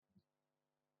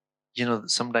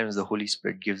Sometimes the Holy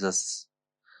Spirit gives us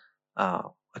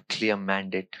a clear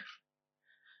mandate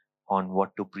on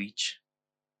what to preach,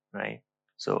 right?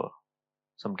 So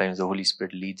sometimes the Holy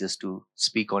Spirit leads us to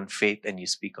speak on faith, and you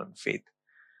speak on faith.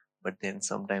 But then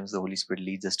sometimes the Holy Spirit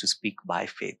leads us to speak by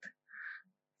faith.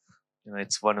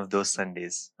 It's one of those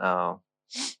Sundays. But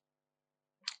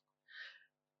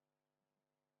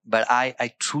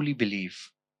I truly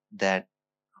believe that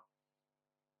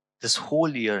this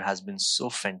whole year has been so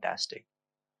fantastic,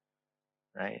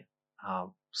 right?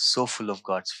 So full of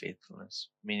God's faithfulness,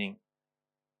 meaning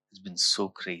it's been so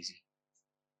crazy,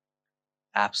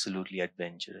 absolutely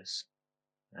adventurous,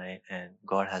 right? And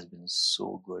God has been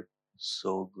so good,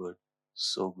 so good,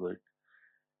 so good.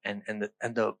 And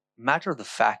the matter of the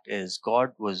fact is,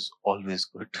 God was always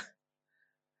good.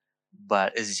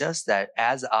 But it's just that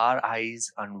as our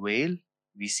eyes unveil,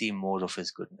 we see more of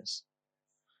His goodness,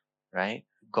 right?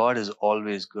 God is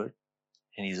always good,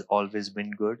 and He's always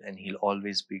been good, and He'll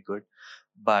always be good.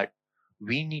 But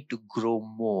we need to grow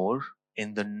more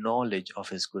in the knowledge of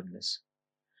His goodness.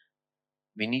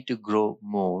 We need to grow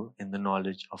more in the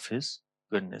knowledge of His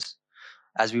goodness.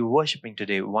 As we were worshiping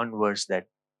today, one verse that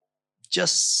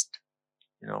just,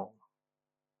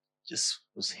 just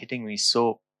was hitting me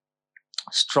so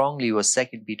strongly was 2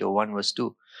 Peter 1 verse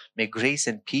 2. May grace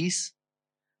and peace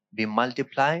be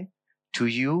multiplied to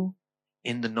you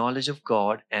in the knowledge of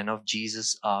God and of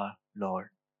Jesus our Lord.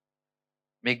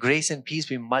 May grace and peace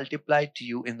be multiplied to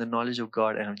you in the knowledge of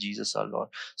God and of Jesus our Lord.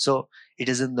 So it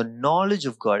is in the knowledge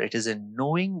of God, it is in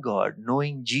knowing God,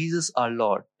 knowing Jesus our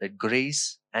Lord, that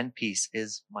grace and peace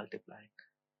is multiplied.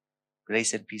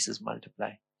 Grace and peace is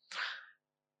multiplied.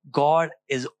 God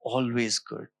is always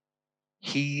good.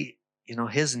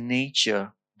 His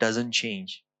nature doesn't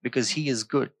change because He is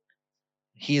good.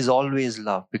 He is always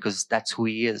love because that's who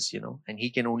He is, and He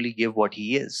can only give what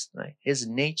He is, right? His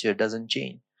nature doesn't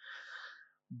change.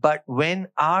 But when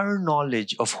our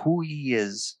knowledge of who He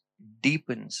is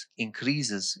deepens,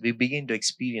 increases, we begin to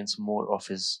experience more of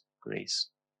His grace.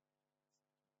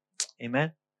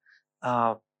 Amen.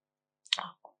 The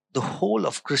whole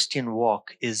of Christian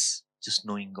walk is just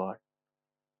knowing God.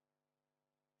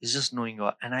 It's just knowing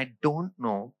God. And I don't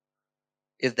know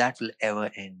if that will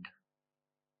ever end.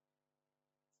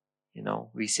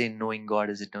 We say knowing God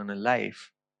is eternal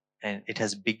life, and it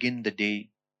has begun the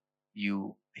day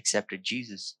you accepted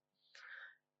Jesus.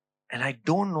 And I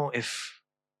don't know if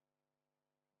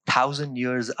 1,000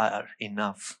 years are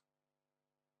enough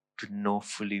to know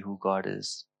fully who God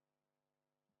is,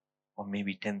 or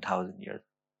maybe 10,000 years.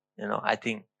 I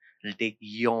think it'll take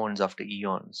eons after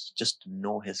eons just to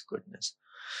know His goodness.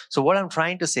 So what I'm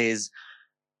trying to say is,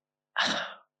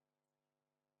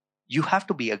 you have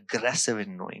to be aggressive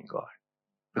in knowing God,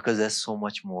 because there's so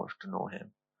much more to know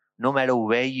Him. No matter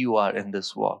where you are in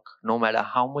this walk, no matter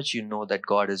how much you know that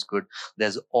God is good,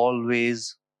 there's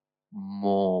always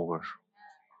more.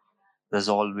 There's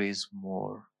always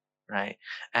more, right?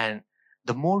 And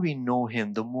the more we know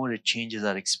Him, the more it changes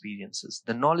our experiences.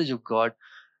 The knowledge of God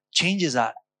changes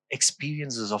our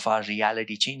experiences of our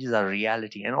reality, changes our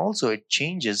reality. And also it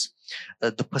changes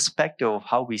the perspective of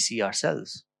how we see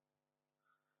ourselves.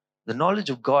 The knowledge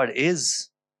of God is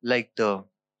like the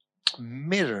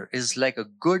mirror, is like a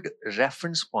good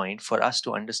reference point for us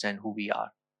to understand who we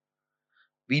are.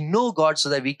 We know God so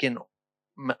that we can,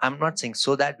 I'm not saying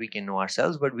so that we can know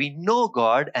ourselves, but we know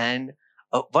God, and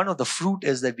one of the fruit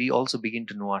is that we also begin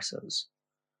to know ourselves.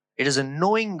 It is a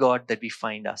knowing God that we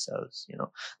find ourselves.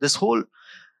 This whole,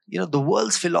 the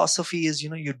world's philosophy is,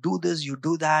 you do this, you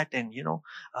do that, and you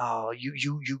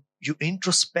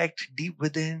introspect deep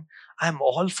within. I'm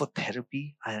all for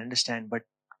therapy, I understand, but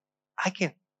I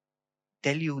can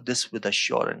tell you this with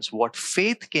assurance: what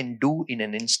faith can do in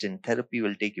an instant, therapy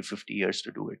will take you 50 years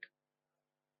to do it.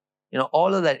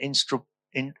 All of that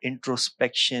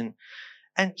introspection.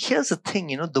 And here's the thing,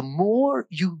 the more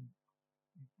you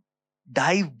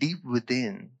dive deep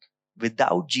within,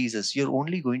 without Jesus, you're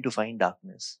only going to find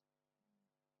darkness,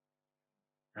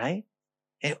 right?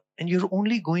 And you're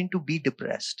only going to be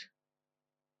depressed.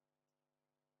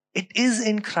 It is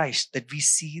in Christ that we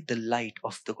see the light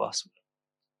of the gospel.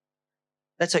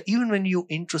 That's why even when you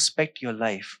introspect your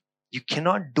life, you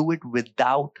cannot do it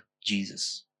without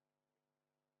Jesus.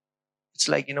 It's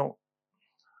like,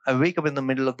 I wake up in the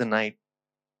middle of the night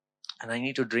and I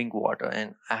need to drink water,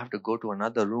 and I have to go to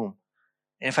another room.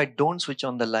 And if I don't switch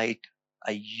on the light,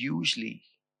 I usually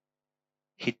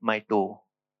hit my toe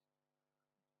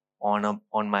on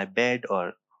my bed,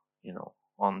 or,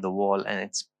 on the wall, and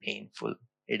it's painful.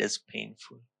 It is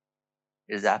painful.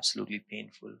 It is absolutely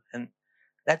painful. And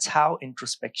that's how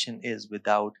introspection is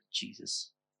without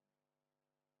Jesus.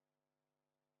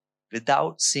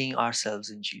 without seeing ourselves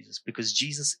in Jesus, because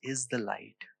Jesus is the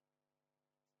light.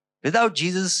 Without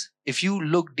Jesus, if you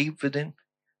look deep within,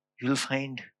 you'll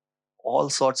find all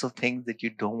sorts of things that you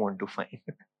don't want to find.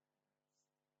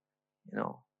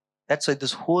 That's why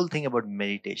this whole thing about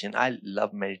meditation, I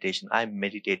love meditation. I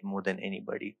meditate more than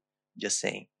anybody, just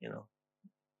saying,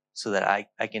 so that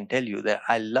I can tell you that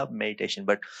I love meditation,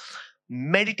 but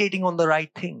meditating on the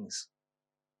right things,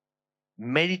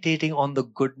 meditating on the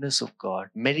goodness of God,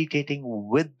 meditating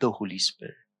with the Holy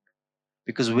Spirit.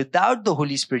 Because without the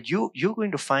Holy Spirit, you're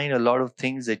going to find a lot of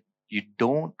things that you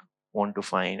don't want to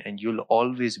find, and you'll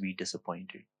always be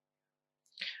disappointed.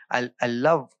 I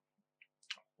love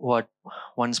what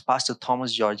once Pastor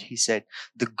Thomas George, he said,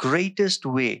 the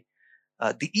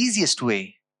easiest way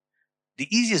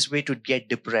to get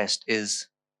depressed is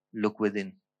look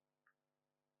within.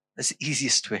 That's the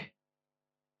easiest way.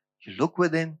 You look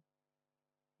within.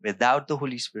 Without the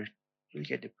Holy Spirit, you'll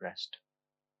get depressed.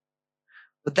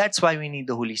 But that's why we need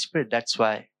the Holy Spirit. That's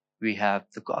why we have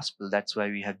the gospel. That's why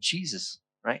we have Jesus,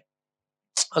 right?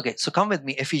 Okay, so come with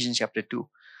me, Ephesians chapter 2.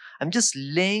 I'm just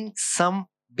laying some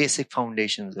basic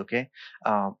foundations, okay?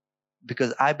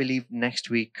 Because I believe next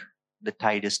week the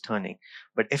tide is turning.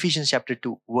 But Ephesians chapter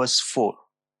 2, verse 4.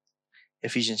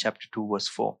 Ephesians chapter 2, verse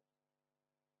 4.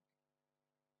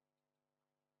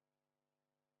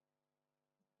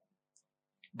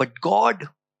 But God,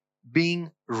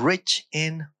 being rich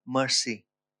in mercy.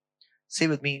 Say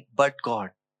with me, but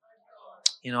God.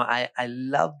 I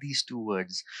love these two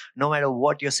words. No matter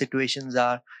what your situations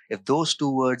are, if those two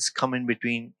words come in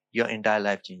between, your entire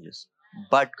life changes.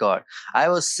 But God. I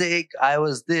was sick. I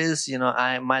was this,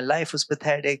 my life was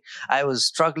pathetic. I was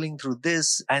struggling through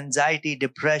this, anxiety,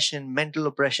 depression, mental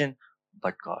oppression.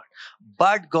 But God.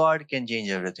 But God can change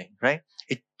everything, right?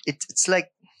 It's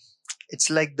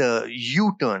like the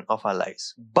U-turn of our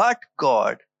lives. But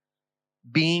God,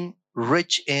 being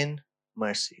rich in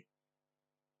mercy.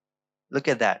 Look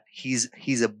at that. He's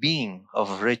a being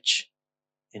of rich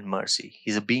in mercy.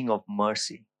 He's a being of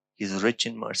mercy. He's rich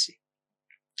in mercy.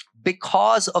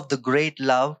 Because of the great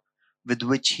love with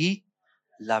which he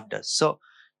loved us. So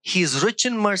he's rich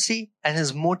in mercy, and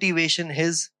his motivation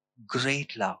is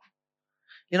great love.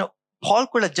 Paul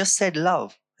could have just said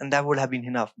love and that would have been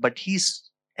enough, but he's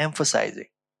emphasizing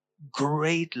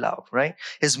great love, right?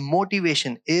 His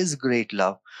motivation is great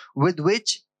love with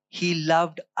which he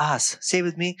loved us. Say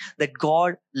with me that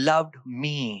God loved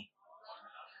me,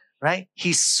 right?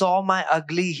 He saw my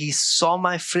ugly, he saw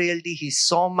my frailty, he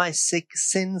saw my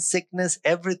sin, sickness,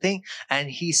 everything, and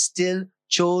he still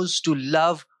chose to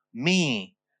love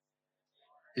me.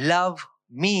 Love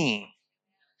me.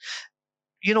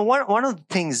 One of the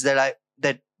things that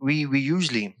we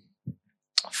usually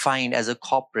find as a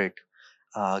corporate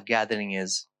gathering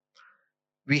is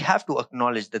we have to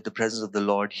acknowledge that the presence of the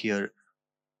Lord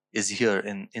is here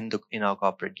in our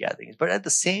corporate gatherings. But at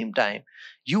the same time,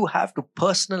 you have to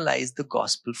personalize the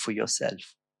gospel for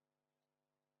yourself.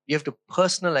 You have to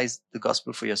personalize the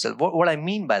gospel for yourself. What I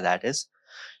mean by that is,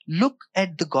 look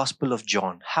at the Gospel of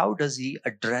John. How does he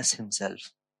address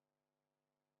himself?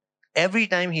 Every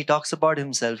time he talks about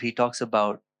himself, he talks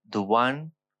about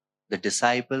the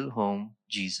disciple whom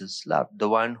Jesus loved, the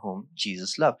one whom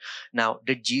Jesus loved. Now,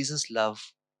 did Jesus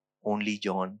love only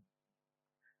John?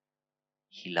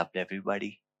 He loved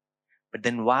everybody. But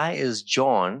then why is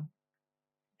John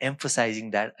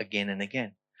emphasizing that again and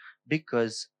again?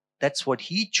 Because that's what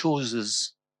he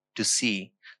chooses to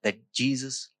see, that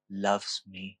Jesus loves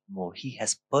me more. He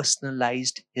has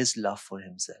personalized his love for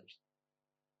himself.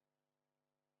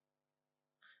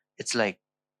 It's like,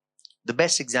 the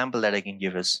best example that I can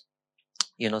give is,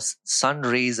 sun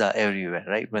rays are everywhere,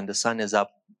 right? When the sun is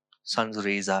up, sun's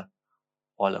rays are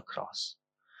all across.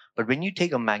 But when you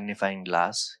take a magnifying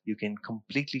glass, you can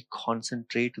completely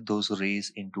concentrate those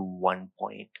rays into one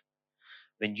point.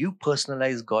 When you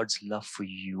personalize God's love for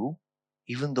you,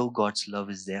 even though God's love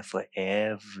is there for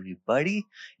everybody,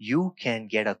 you can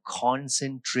get a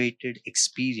concentrated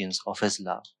experience of his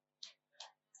love.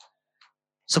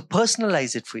 So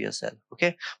personalize it for yourself,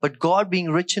 okay? But God,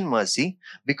 being rich in mercy,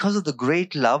 because of the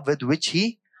great love with which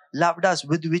he loved us,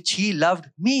 with which he loved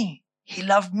me. He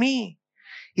loved me.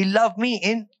 He loved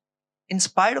me in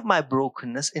spite of my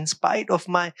brokenness, in spite of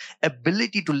my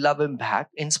ability to love him back,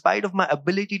 in spite of my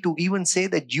ability to even say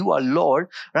that you are Lord,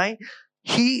 right?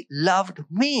 He loved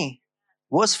me.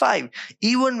 Verse 5,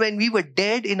 even when we were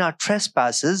dead in our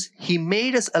trespasses, he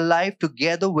made us alive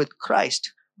together with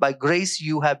Christ. By grace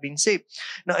you have been saved.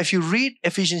 Now, if you read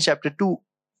Ephesians chapter 2,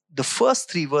 the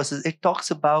first 3 verses, it talks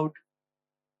about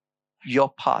your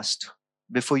past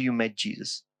before you met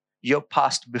Jesus. Your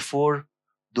past before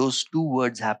those two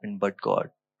words happened, but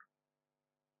God?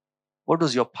 What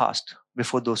was your past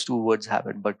before those two words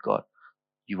happened, but God?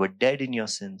 You were dead in your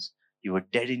sins. You were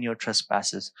dead in your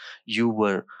trespasses. You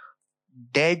were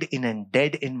dead in a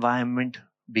dead environment,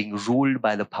 being ruled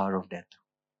by the power of death.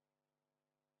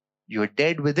 You were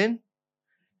dead within.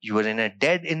 You were in a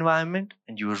dead environment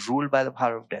and you were ruled by the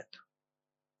power of death.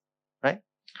 Right?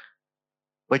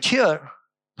 But here,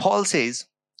 Paul says,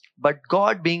 but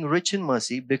God being rich in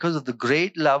mercy, because of the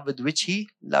great love with which he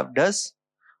loved us,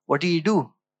 what did he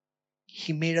do?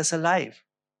 He made us alive.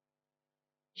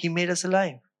 He made us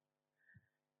alive.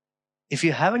 If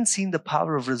you haven't seen the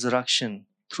power of resurrection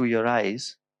through your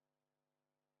eyes,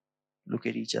 look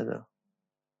at each other.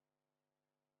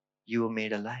 You were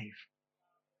made alive.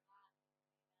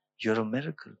 You're a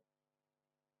miracle.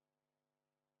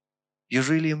 You're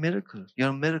really a miracle. You're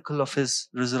a miracle of his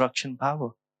resurrection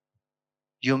power.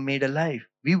 You're made alive.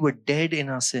 We were dead in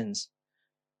our sins,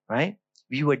 right?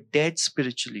 We were dead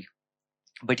spiritually,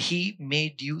 but he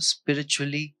made you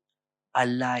spiritually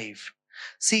alive.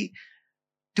 See,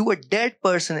 to a dead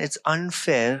person, it's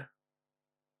unfair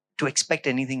to expect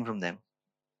anything from them.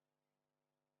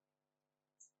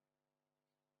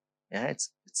 Yeah,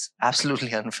 it's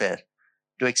absolutely unfair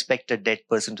to expect a dead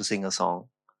person to sing a song,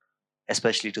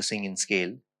 especially to sing in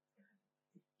scale.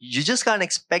 You just can't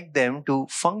expect them to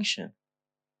function,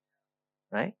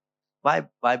 right? Why?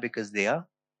 Why? Because they are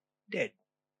dead.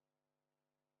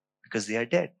 Because they are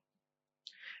dead.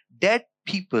 Dead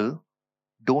people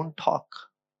don't talk.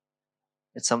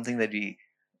 It's something that we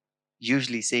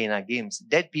usually say in our games.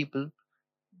 Dead people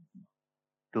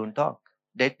don't talk.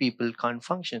 Dead people can't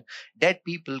function. Dead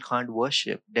people can't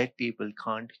worship. Dead people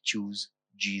can't choose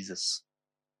Jesus.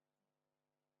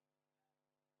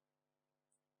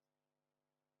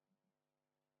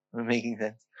 Am I making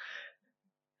sense?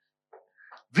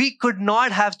 We could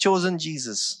not have chosen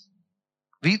Jesus.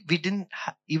 We didn't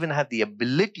even have the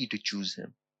ability to choose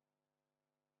him.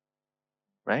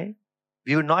 Right?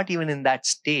 We were not even in that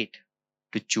state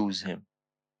to choose him.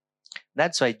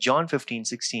 That's why John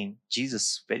 15:16,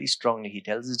 Jesus very strongly, he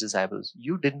tells his disciples,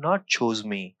 you did not choose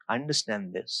me.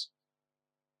 Understand this.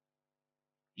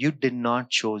 You did not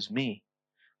choose me,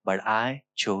 but I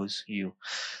chose you.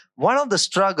 One of the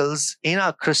struggles in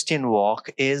our Christian walk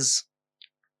is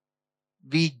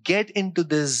we get into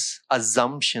this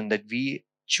assumption that we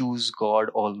choose God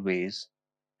always,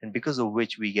 and because of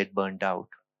which we get burnt out.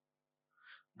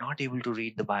 Not able to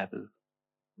read the Bible,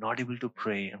 not able to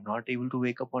pray, I'm not able to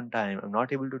wake up on time, I'm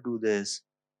not able to do this,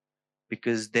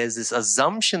 because there's this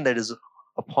assumption that is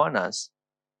upon us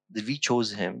that we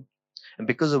chose him, and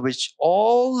because of which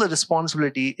all the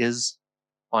responsibility is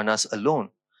on us alone.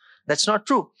 That's not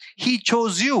true. He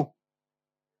chose you.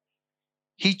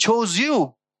 He chose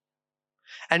you.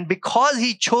 And because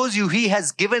he chose you, he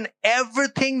has given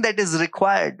everything that is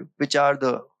required, which are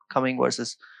the coming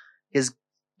verses. He has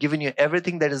given you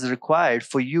everything that is required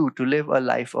for you to live a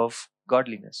life of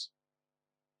godliness.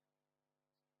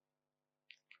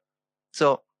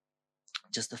 So,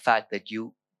 just the fact that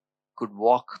you could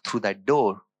walk through that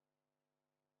door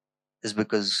is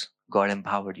because God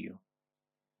empowered you.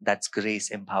 That's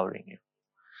grace empowering you.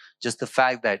 Just the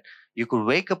fact that you could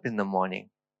wake up in the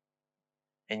morning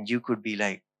and you could be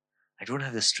like, I don't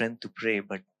have the strength to pray,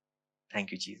 but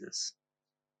thank you, Jesus.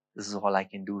 This is all I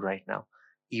can do right now.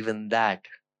 Even that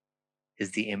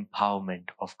is the empowerment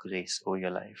of grace over your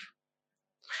life.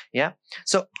 Yeah.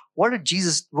 So what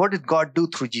did God do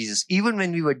through Jesus? Even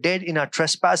when we were dead in our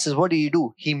trespasses, what did he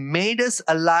do? He made us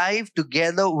alive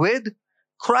together with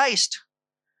Christ.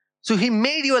 So he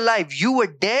made you alive. You were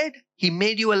dead. He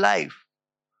made you alive.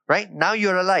 Right? Now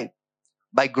you're alive.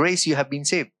 By grace you have been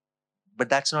saved. But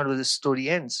that's not where the story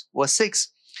ends. Verse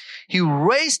 6. He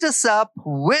raised us up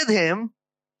with him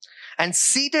and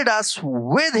seated us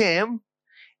with him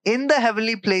in the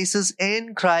heavenly places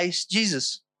in Christ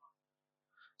Jesus.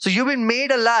 So you've been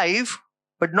made alive,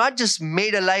 but not just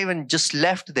made alive and just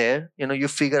left there. You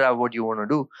figure out what you want to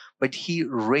do, but he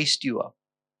raised you up.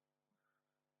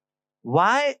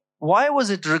 Why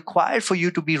was it required for you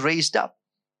to be raised up?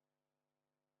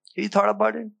 Have you thought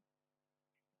about it?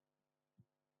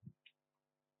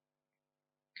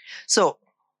 So,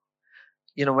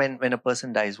 when a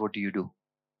person dies, what do?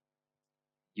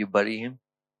 You bury him,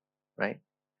 right?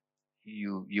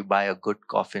 You buy a good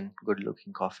coffin, good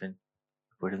looking coffin,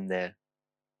 put him there,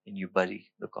 and you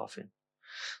bury the coffin.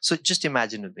 So just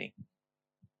imagine with me.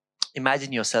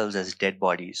 Imagine yourselves as dead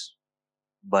bodies,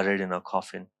 buried in a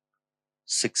coffin,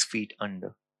 6 feet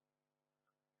under.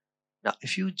 Now,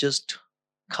 if you just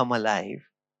come alive,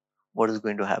 what is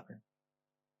going to happen?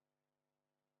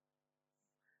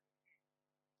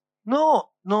 No,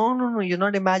 No, you're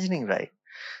not imagining right.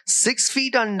 6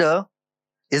 feet under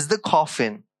is the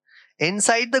coffin.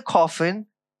 Inside the coffin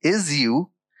is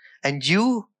you, and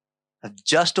you have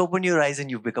just opened your eyes and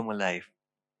you've become alive.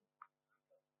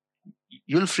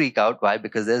 You'll freak out. Why?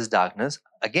 Because there's darkness.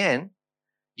 Again,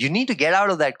 you need to get out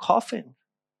of that coffin.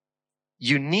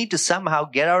 You need to somehow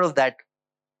get out of that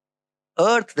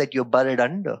earth that you're buried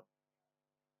under.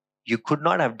 You could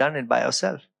not have done it by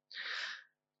yourself.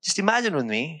 Just imagine with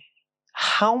me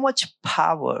how much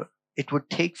power it would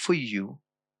take for you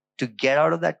to get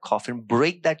out of that coffin,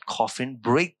 break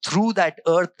through that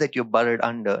earth that you're buried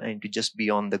under, and to just be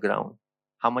on the ground.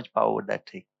 How much power would that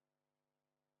take?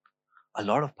 A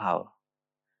lot of power.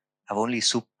 I've only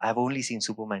seen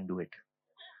Superman do it.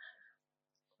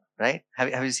 Right?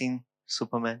 Have you seen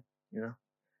Superman? You know,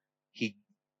 he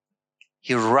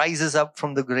rises up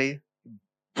from the grave,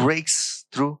 breaks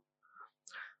through.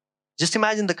 Just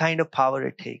imagine the kind of power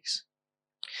it takes.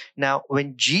 Now,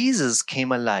 when Jesus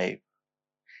came alive,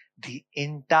 the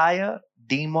entire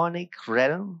demonic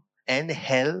realm and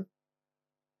hell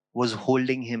was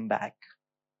holding him back.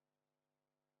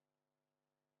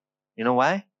 You know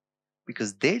why?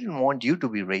 Because they didn't want you to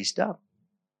be raised up.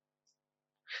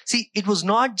 See, it was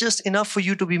not just enough for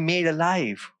you to be made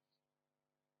alive.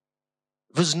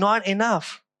 It was not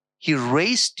enough. He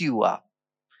raised you up.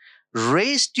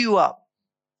 Raised you up.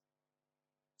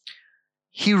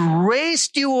 He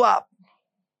raised you up.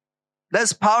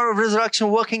 That's power of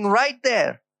resurrection working right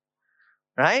there.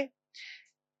 Right?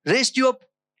 Raised you up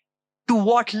to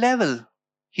what level?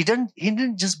 He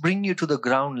didn't just bring you to the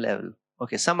ground level.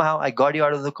 Okay, somehow I got you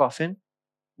out of the coffin.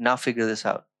 Now figure this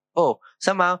out. Oh,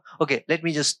 somehow, okay, let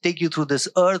me just take you through this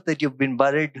earth that you've been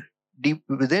buried deep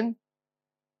within.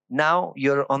 Now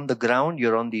you're on the ground,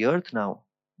 you're on the earth now.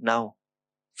 Now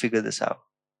figure this out.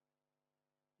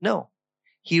 No.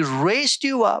 He raised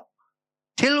you up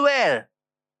till where?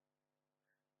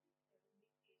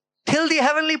 Till the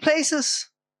heavenly places.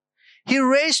 He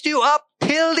raised you up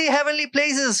till the heavenly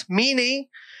places, meaning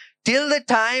till the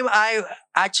time I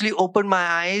actually opened my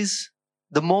eyes,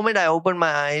 the moment I opened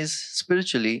my eyes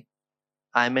spiritually,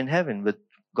 I'm in heaven with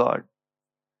God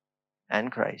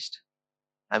and Christ.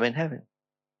 I'm in heaven.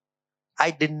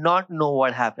 I did not know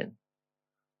what happened.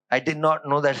 I did not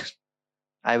know that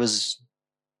I was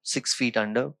 6 feet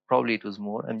under. Probably it was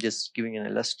more. I'm just giving an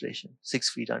illustration. 6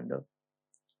 feet under.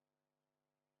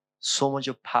 So much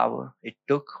of power it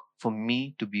took for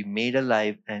me to be made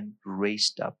alive and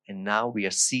raised up. And now we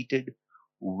are seated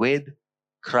with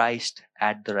Christ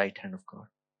at the right hand of God.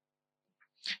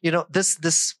 You know,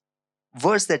 this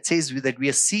verse that says that we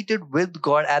are seated with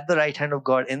God at the right hand of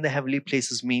God in the heavenly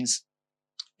places means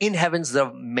in heavens there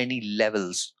are many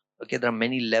levels. Okay, there are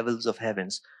many levels of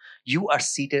heavens. You are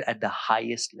seated at the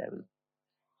highest level.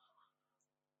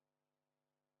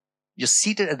 You're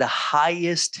seated at the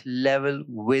highest level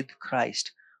with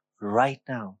Christ right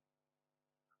now.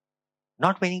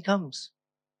 Not when he comes.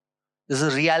 This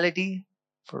is a reality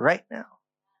for right now.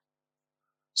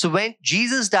 So when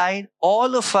Jesus died,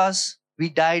 all of us, we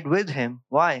died with him.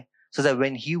 Why? So that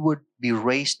when he would be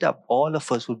raised up, all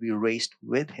of us would be raised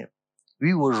with him.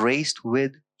 We were raised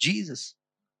with Jesus.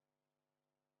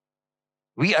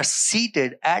 We are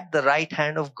seated at the right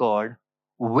hand of God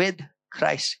with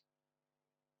Christ.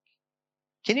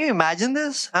 Can you imagine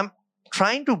this? I'm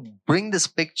trying to bring this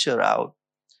picture out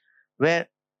where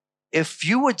if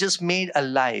you were just made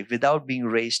alive without being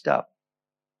raised up,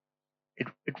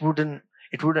 it wouldn't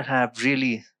have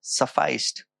really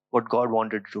sufficed what God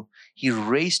wanted to do. He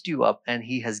raised you up and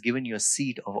he has given you a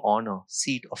seat of honor,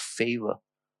 seat of favor.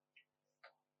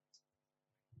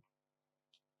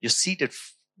 You're seated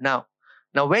now.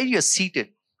 Now where you're seated,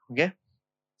 okay?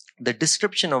 The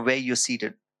description of where you're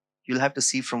seated, you'll have to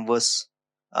see from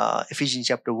Ephesians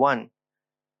chapter 1,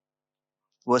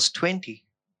 verse 20.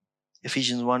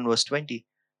 Ephesians 1 verse 20.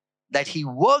 That he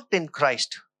worked in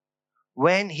Christ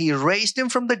when he raised him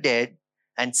from the dead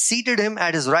and seated him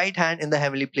at his right hand in the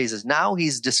heavenly places. Now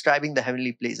he's describing the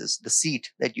heavenly places, the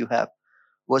seat that you have.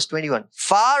 Verse 21.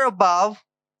 Far above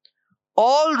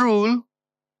all rule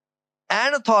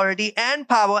and authority and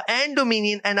power and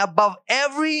dominion and above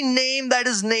every name that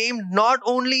is named, not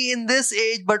only in this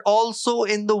age, but also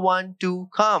in the one to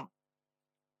come.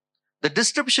 The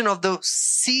description of the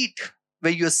seat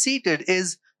where you're seated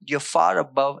is you're far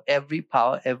above every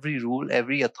power, every rule,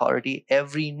 every authority,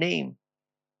 every name.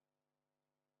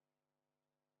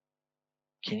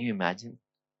 Can you imagine?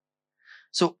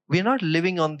 So we're not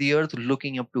living on the earth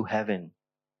looking up to heaven.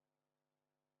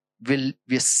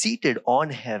 We're seated on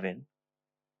heaven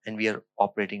and we are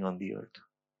operating on the earth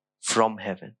from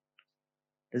heaven.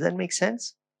 Does that make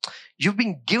sense? You've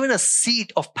been given a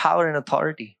seat of power and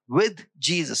authority with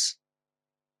Jesus.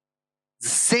 The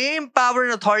same power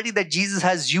and authority that Jesus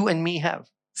has, you and me have.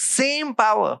 Same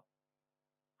power.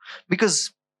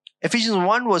 Because Ephesians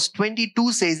 1 verse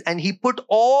 22 says, and he put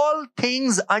all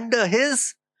things under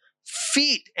his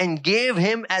feet and gave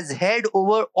him as head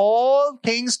over all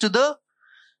things to the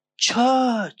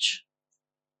church.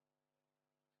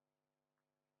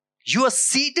 You are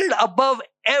seated above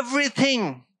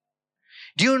everything.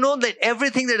 Do you know that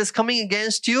everything that is coming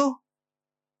against you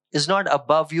is not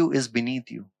above you, is beneath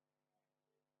you?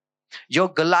 Your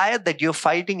Goliath that you're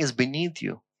fighting is beneath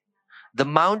you. The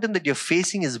mountain that you're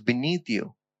facing is beneath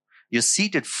you. You're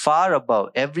seated far above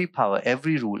every power,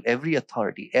 every rule, every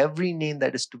authority, every name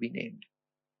that is to be named.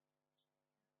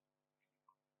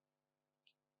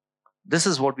 This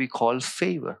is what we call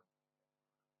favor.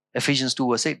 Ephesians 2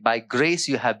 verse 8, by grace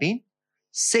you have been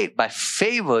saved. By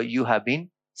favor you have been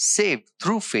saved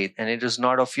through faith. And it is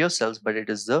not of yourselves, but it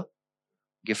is the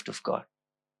gift of God.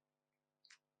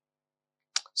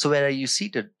 So where are you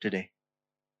seated today?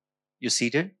 You're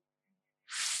seated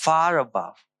far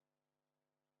above,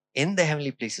 in the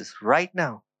heavenly places, right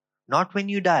now. Not when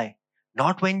you die,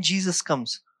 not when Jesus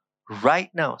comes. Right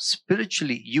now,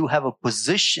 spiritually, you have a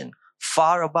position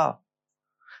far above.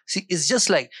 See, it's just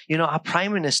like, our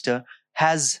prime minister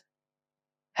has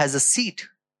a seat.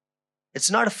 It's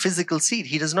not a physical seat.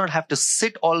 He does not have to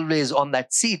sit always on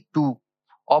that seat to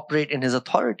operate in his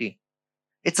authority.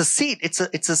 It's a seat.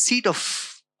 It's a seat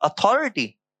of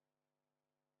authority.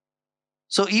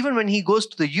 So even when he goes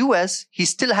to the US, he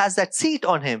still has that seat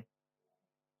on him.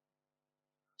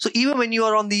 So even when you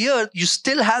are on the earth, you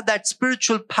still have that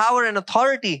spiritual power and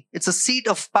authority. It's a seat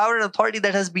of power and authority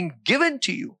that has been given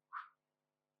to you.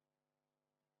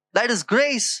 That is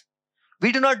grace.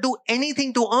 We do not do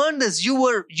anything to earn this.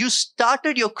 You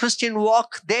started your Christian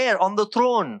walk there on the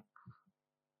throne.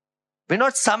 We're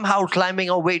not somehow climbing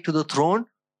our way to the throne.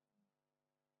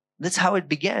 That's how it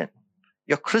began.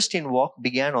 Your Christian walk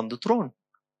began on the throne.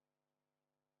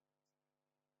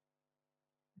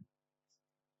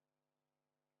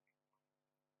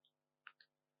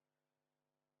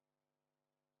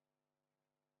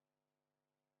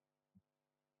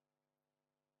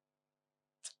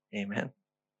 Amen.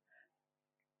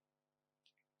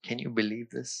 Can you believe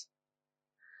this?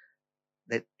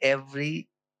 That every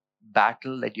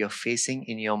battle that you're facing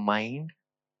in your mind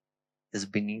is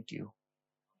beneath you.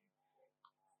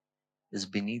 Is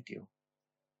beneath you.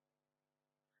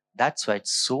 That's why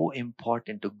it's so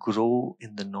important to grow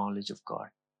in the knowledge of God.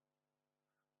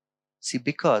 See,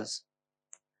 because,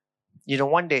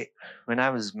 one day when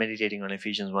I was meditating on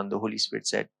Ephesians 1, the Holy Spirit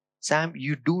said, Sam,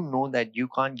 you do know that you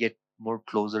can't get more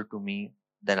closer to me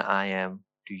than I am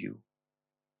to you.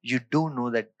 You do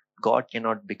know that God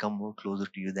cannot become more closer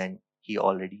to you than he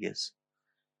already is.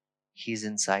 He's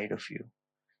inside of you.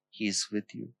 He is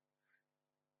with you.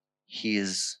 He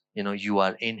is, you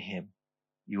are in him.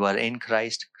 You are in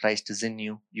Christ. Christ is in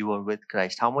you. You are with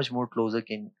Christ. How much more closer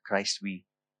can Christ be?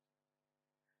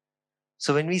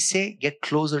 So when we say get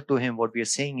closer to him, what we are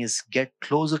saying is get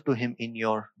closer to him in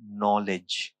your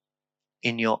knowledge,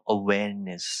 in your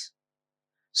awareness.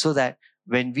 So that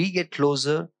when we get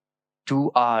closer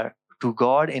to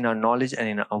God in our knowledge and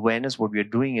in our awareness, what we are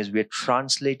doing is we are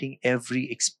translating every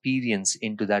experience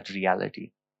into that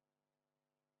reality.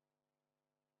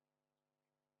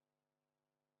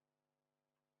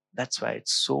 That's why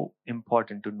it's so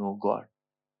important to know God.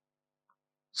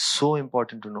 So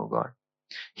important to know God.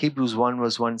 Hebrews 1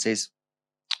 verse 1 says,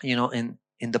 in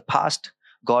the past,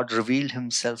 God revealed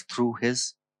himself through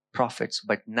his prophets,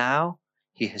 but now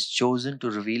he has chosen to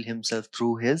reveal himself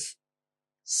through his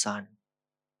Son.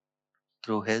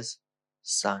 Through his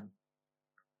Son.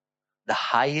 The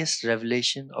highest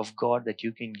revelation of God that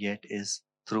you can get is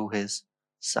through his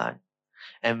Son.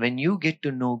 And when you get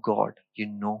to know God, you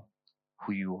know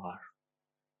who you are.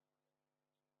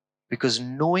 Because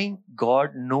knowing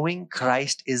God, knowing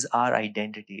Christ is our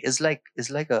identity. It's like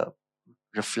a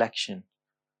reflection.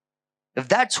 If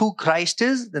that's who Christ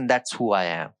is, then that's who I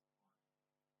am.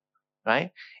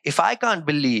 Right? If I can't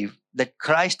believe that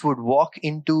Christ would walk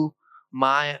into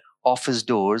my office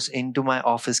doors, into my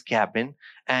office cabin,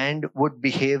 and would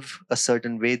behave a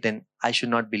certain way, then I should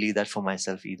not believe that for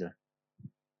myself either.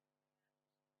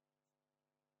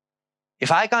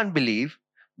 If I can't believe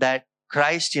that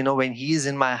Christ, when he is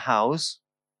in my house,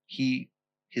 he's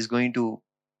going to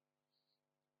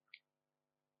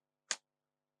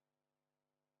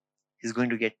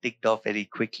get ticked off very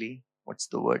quickly. What's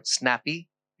the word? Snappy.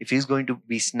 If he's going to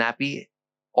be snappy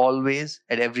always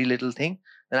at every little thing,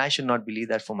 then I should not believe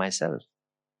that for myself.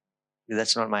 Because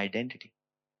that's not my identity.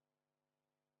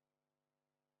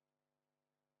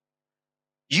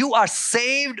 You are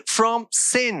saved from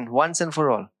sin once and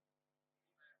for all.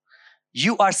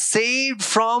 You are saved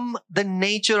from the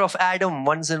nature of Adam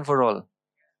once and for all.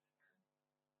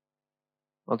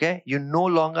 Okay? You no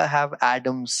longer have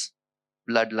Adam's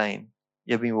bloodline.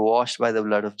 You're being washed by the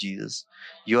blood of Jesus.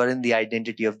 You are in the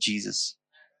identity of Jesus.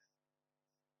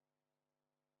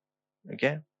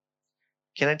 Okay?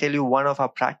 Can I tell you one of our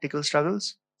practical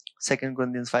struggles? 2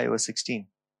 Corinthians 5 verse 16.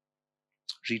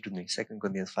 Read with me. 2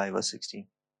 Corinthians 5 verse 16.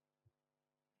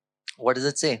 What does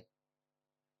it say?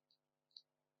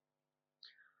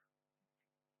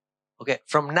 Okay.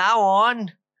 From now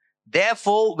on,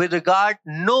 therefore, we regard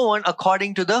no one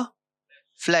according to the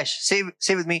flesh. Say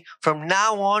with me. From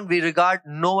now on, we regard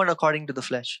no one according to the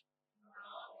flesh.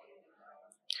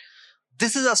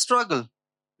 This is a struggle.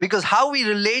 Because how we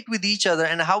relate with each other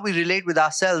and how we relate with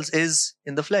ourselves is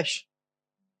in the flesh.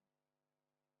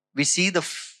 We see the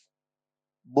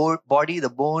body, the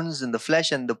bones and the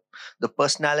flesh and the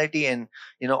personality and,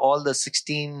 all the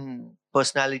 16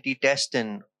 personality tests,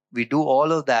 and we do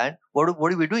all of that. What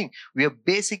are we doing? We are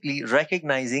basically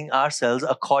recognizing ourselves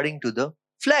according to the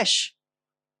flesh.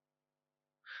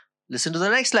 Listen to the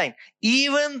next line.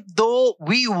 Even though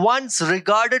we once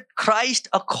regarded Christ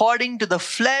according to the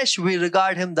flesh, we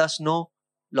regard him thus no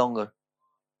longer.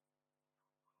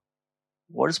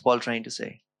 What is Paul trying to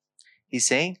say? He's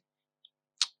saying,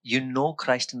 you know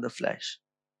Christ in the flesh,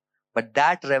 but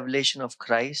that revelation of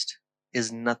Christ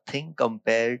is nothing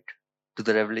compared to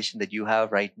the revelation that you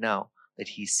have right now, that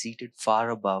he's seated far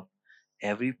above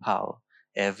every power,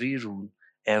 every rule,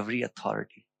 every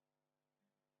authority.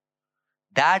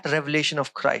 That revelation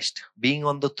of Christ being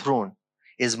on the throne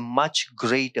is much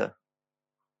greater.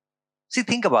 See,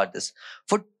 think about this.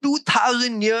 For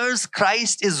 2,000 years,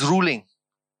 Christ is ruling.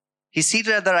 He's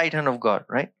seated at the right hand of God,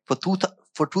 right? For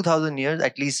 2,000 years,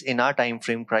 at least in our time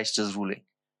frame, Christ is ruling.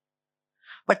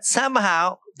 But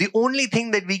somehow, the only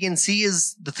thing that we can see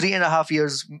is the 3.5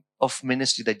 years of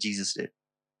ministry that Jesus did.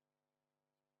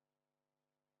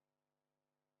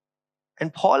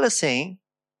 And Paul is saying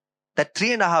that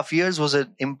 3.5 years was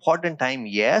an important time,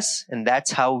 yes, and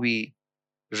that's how we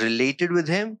related with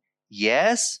him,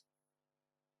 yes,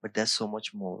 but there's so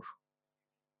much more.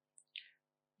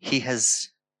 He has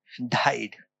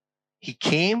died. He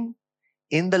came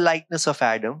in the likeness of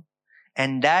Adam,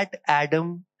 and that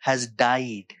Adam has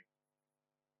died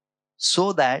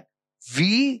so that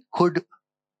we could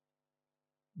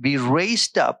be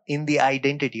raised up in the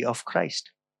identity of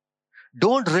Christ.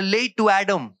 Don't relate to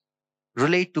Adam,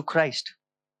 relate to Christ.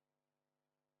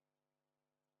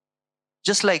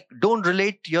 Just like don't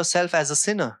relate to yourself as a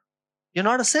sinner. You're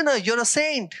not a sinner, you're a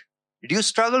saint. Do you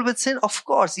struggle with sin? Of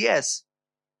course, yes.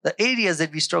 The areas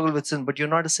that we struggle with sin, but you're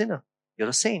not a sinner. You're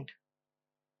a saint.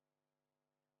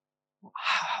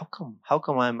 How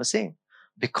come I'm a saint?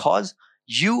 Because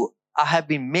you have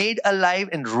been made alive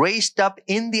and raised up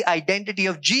in the identity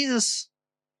of Jesus.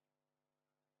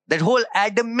 That whole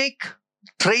Adamic,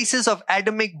 traces of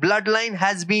Adamic bloodline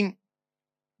has been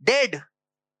dead.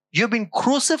 You've been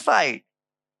crucified.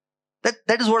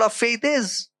 That is what our faith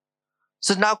is.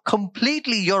 So now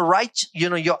completely your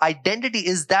your identity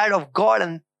is that of God,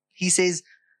 and he says,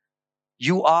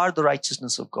 you are the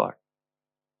righteousness of God.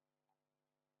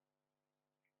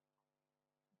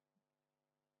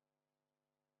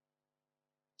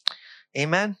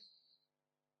 Amen.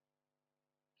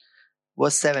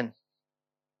 Verse 7.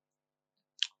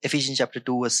 Ephesians chapter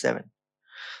 2 verse 7.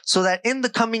 So that in the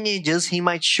coming ages he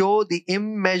might show the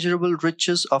immeasurable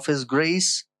riches of his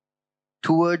grace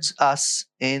towards us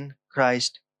in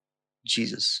Christ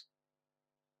Jesus.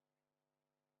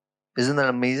 Isn't that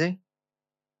amazing?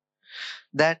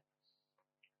 That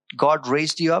God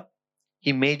raised you up,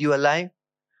 he made you alive,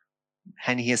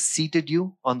 and he has seated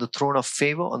you on the throne of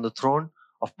favor, on the throne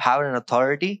of power and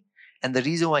authority. And the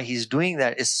reason why he's doing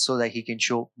that is so that he can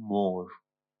show more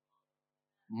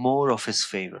of his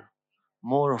favor,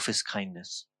 more of his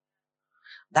kindness.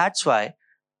 That's why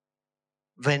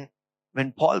when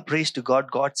Paul prays to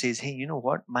God, God says, hey, you know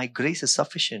what? My grace is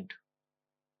sufficient.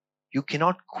 You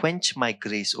cannot quench my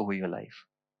grace over your life.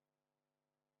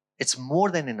 It's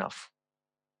more than enough.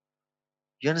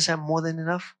 You understand? More than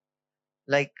enough?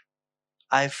 Like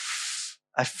I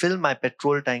fill my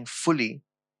petrol tank fully,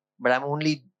 but I'm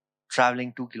only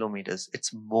traveling 2 kilometers.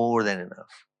 It's more than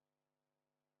enough.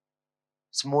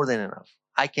 It's more than enough.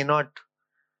 I cannot,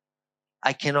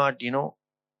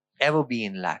 ever be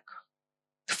in lack.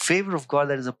 The favor of God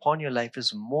that is upon your life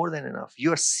is more than enough.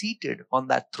 You are seated on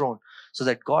that throne so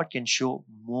that God can show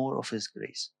more of his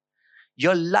grace.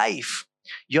 Your life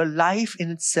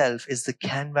in itself is the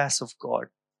canvas of God,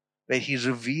 where he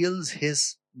reveals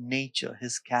his nature,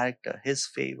 His character, His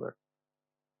favor.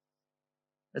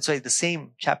 That's why the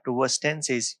same chapter verse 10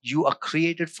 says, you are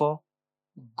created for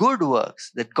good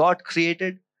works that God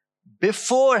created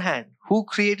beforehand. Who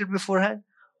created beforehand?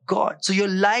 God. So your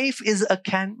life is a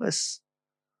canvas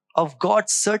of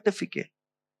God's certificate.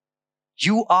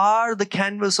 You are the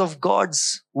canvas of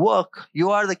God's work.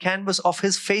 You are the canvas of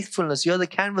His faithfulness. You are the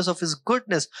canvas of His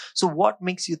goodness. So what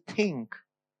makes you think?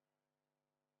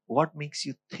 What makes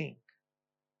you think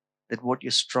that what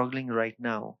you're struggling right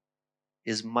now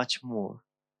is much more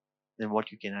than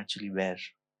what you can actually wear?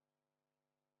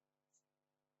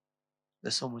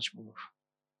 There's so much more.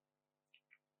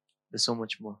 There's so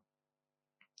much more.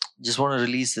 Just want to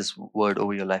release this word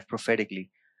over your life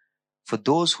prophetically. For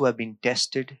those who have been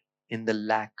tested in the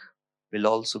lack will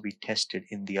also be tested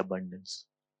in the abundance.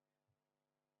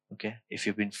 Okay? If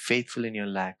you've been faithful in your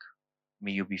lack,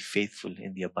 may you be faithful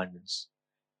in the abundance.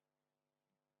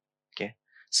 Okay?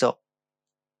 So,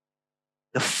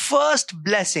 the first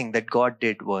blessing that God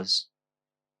did was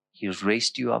He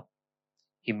raised you up.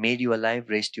 He made you alive,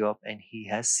 raised you up, and He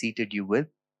has seated you with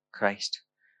Christ.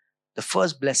 The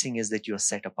first blessing is that you are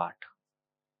set apart.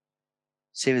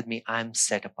 Say with me, I'm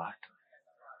set apart.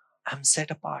 I'm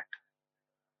set apart.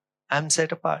 I'm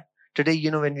set apart. Today,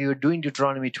 when we were doing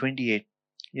Deuteronomy 28,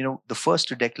 the first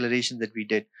two declarations that we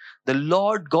did, the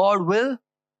Lord God will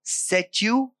set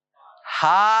you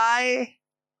high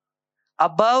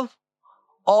above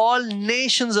all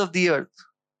nations of the earth.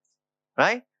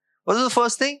 Right? What is the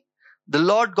first thing? The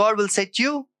Lord God will set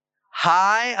you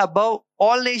high above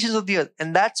all nations of the earth.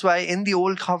 And that's why in the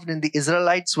Old Covenant, the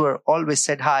Israelites were always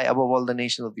set high above all the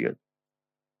nations of the earth.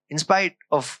 In spite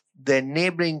of their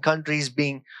neighboring countries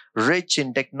being rich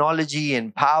in technology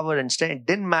and power and strength, it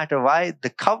didn't matter why. The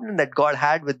covenant that God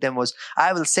had with them was,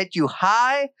 I will set you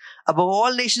high above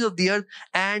all nations of the earth,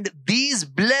 and these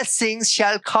blessings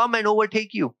shall come and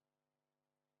overtake you.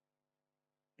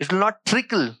 It will not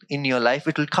trickle in your life.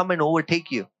 It will come and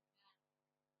overtake you.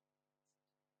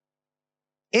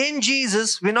 In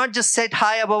Jesus, we're not just set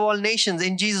high above all nations.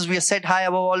 In Jesus, we are set high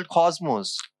above all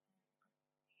cosmos.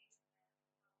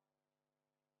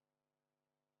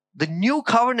 The new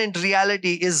covenant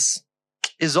reality is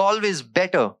always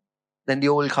better than the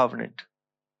old covenant.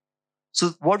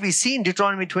 So what we see in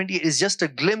Deuteronomy 28 is just a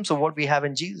glimpse of what we have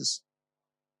in Jesus.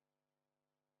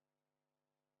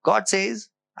 God says,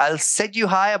 I'll set you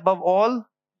high above all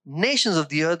nations of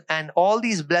the earth, and all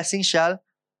these blessings shall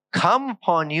come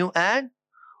upon you and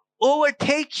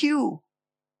overtake you.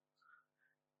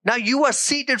 Now you are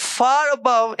seated far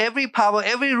above every power,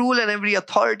 every rule, and every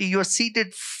authority. You are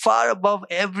seated far above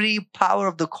every power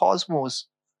of the cosmos.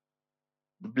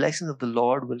 The blessings of the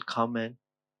Lord will come and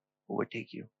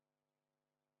overtake you.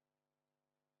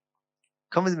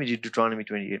 Come with me to Deuteronomy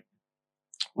 28.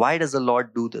 Why does the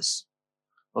Lord do this?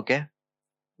 Okay?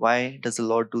 Why does the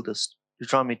Lord do this?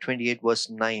 Deuteronomy 28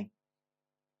 verse 9.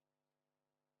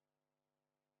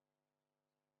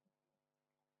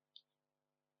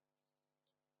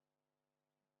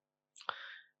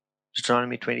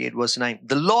 Deuteronomy 28 verse 9.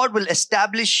 The Lord will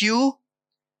establish you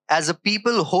as a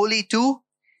people holy to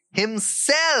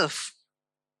Himself.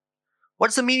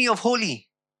 What's the meaning of holy?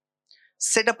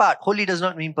 Set apart. Holy does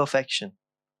not mean perfection.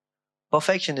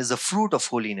 Perfection is the fruit of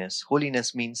holiness.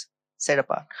 Holiness means set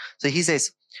apart. So He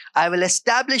says, I will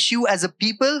establish you as a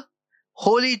people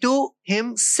holy to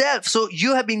Himself. So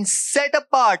you have been set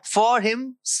apart for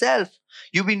Himself.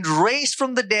 You've been raised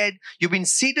from the dead. You've been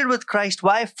seated with Christ.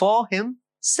 Why? For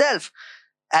Himself.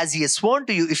 As He has sworn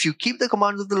to you, if you keep the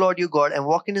commands of the Lord your God and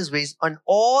walk in His ways, and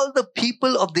all the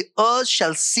people of the earth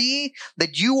shall see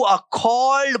that you are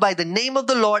called by the name of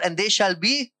the Lord, and they shall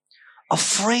be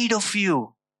afraid of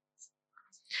you.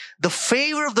 The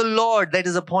favor of the Lord that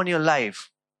is upon your life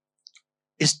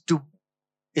is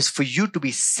for you to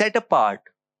be set apart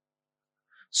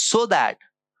so that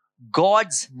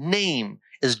God's name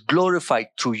is glorified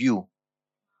through you.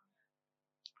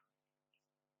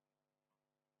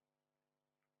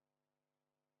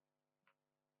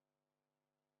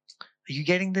 Are you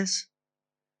getting this?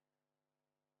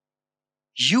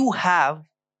 You have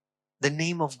the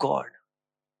name of God.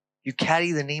 You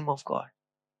carry the name of God.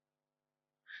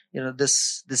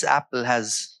 This Apple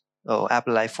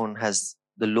iPhone has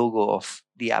the logo of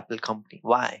the Apple company.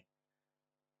 Why?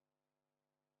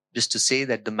 Just to say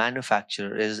that the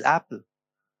manufacturer is Apple.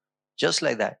 Just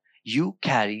like that, you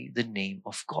carry the name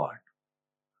of God.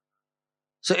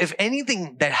 So if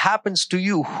anything that happens to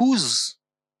you, who's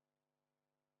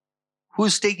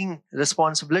taking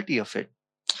responsibility of it?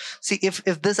 See, if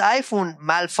this iPhone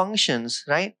malfunctions,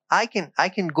 right, I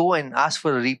can go and ask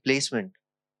for a replacement.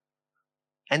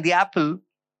 And the Apple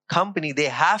company they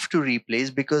have to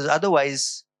replace, because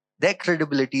otherwise their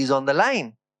credibility is on the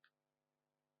line.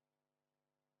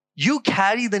 You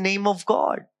carry the name of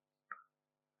God.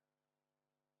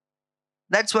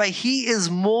 That's why He is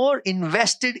more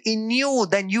invested in you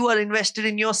than you are invested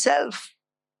in yourself.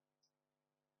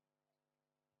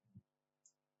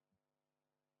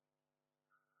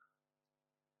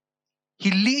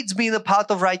 He leads me in the path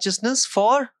of righteousness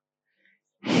for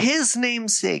His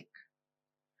name's sake.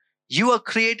 You are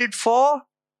created for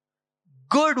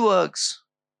good works.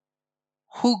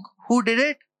 Who did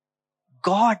it?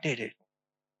 God did it.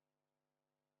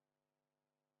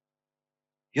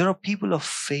 You're a people of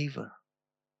favor.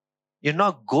 You're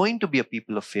not going to be a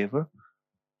people of favor.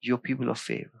 You're people of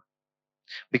favor.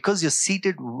 Because you're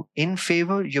seated in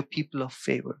favor, you're people of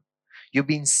favor. You're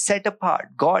being set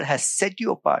apart. God has set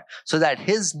you apart so that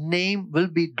His name will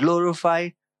be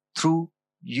glorified through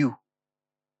you.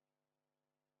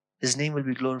 His name will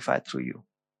be glorified through you.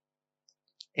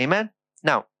 Amen?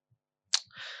 Now,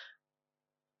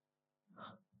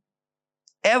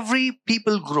 every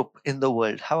people group in the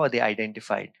world, how are they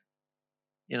identified?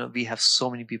 We have so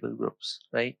many people groups,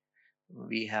 right?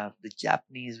 We have the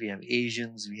Japanese, we have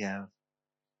Asians, we have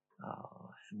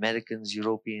Americans,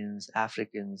 Europeans,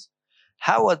 Africans.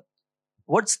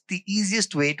 What's the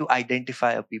easiest way to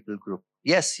identify a people group?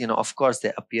 Yes, of course,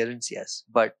 their appearance, yes,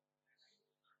 but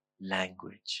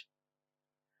language.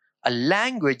 A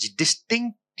language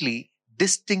distinctly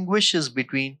distinguishes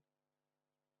between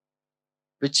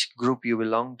which group you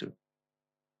belong to.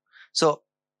 So,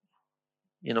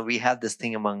 we have this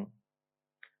thing among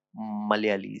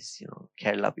Malayalis,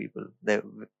 Kerala people.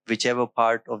 Whichever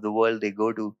part of the world they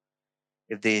go to,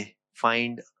 if they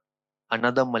find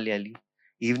another Malayali,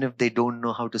 even if they don't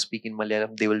know how to speak in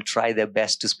Malayalam, they will try their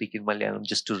best to speak in Malayalam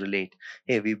just to relate.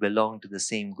 Hey, we belong to the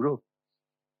same group.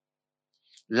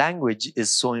 Language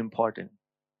is so important,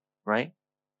 right?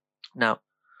 Now,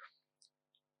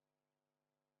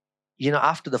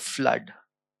 after the flood,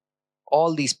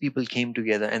 all these people came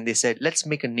together and they said, let's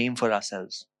make a name for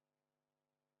ourselves.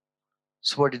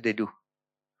 So what did they do?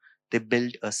 They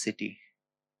built a city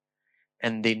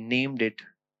and they named it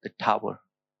the Tower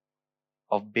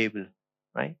of Babel,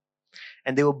 right?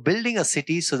 And they were building a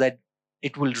city so that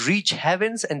it will reach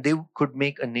heavens and they could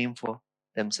make a name for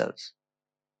themselves.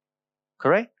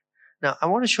 Correct? Now, I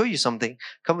want to show you something.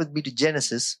 Come with me to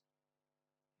Genesis.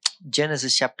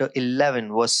 Genesis chapter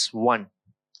 11, verse 1.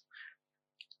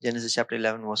 Genesis chapter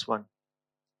 11, verse 1.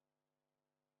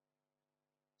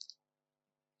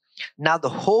 Now, the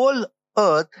whole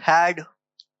earth had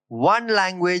one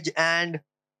language and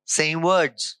same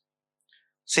words.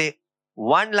 Say,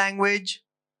 one language,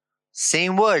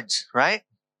 same words, right?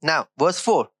 Now, verse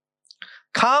 4.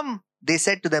 Come, they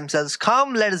said to themselves,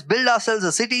 come, let us build ourselves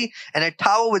a city and a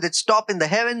tower with its top in the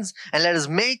heavens, and let us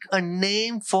make a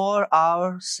name for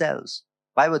ourselves.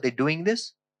 Why were they doing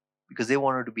this? Because they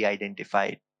wanted to be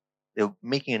identified. They were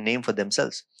making a name for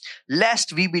themselves.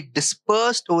 Lest we be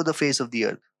dispersed over the face of the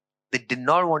earth. They did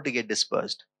not want to get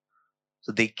dispersed.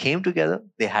 So they came together,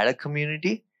 they had a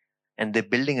community, and they're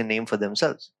building a name for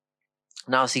themselves.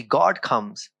 Now see, God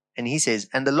comes and He says,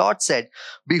 and the Lord said,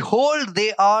 behold,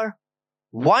 they are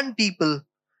one people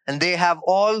and they have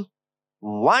all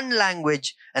one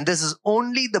language, and this is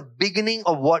only the beginning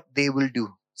of what they will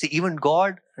do. See, even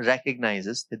God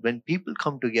recognizes that when people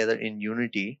come together in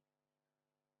unity,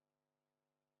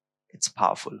 it's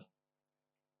powerful.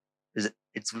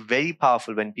 It's very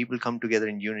powerful when people come together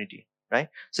in unity, right?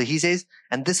 So He says,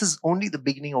 and this is only the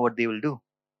beginning of what they will do.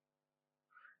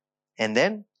 And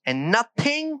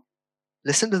nothing,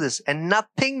 listen to this, and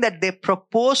nothing that they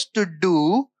propose to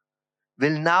do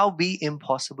will now be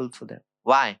impossible for them.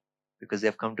 Why? Because they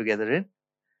have come together in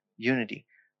unity.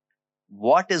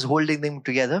 What is holding them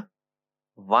together?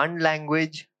 One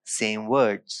language, same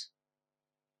words.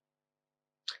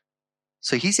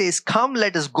 So He says, come,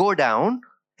 let us go down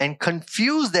and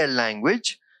confuse their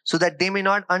language so that they may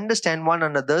not understand one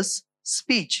another's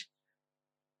speech.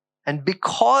 And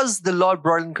because the Lord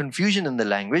brought in confusion in the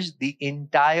language, the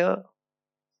entire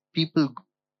people,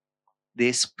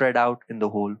 they spread out in the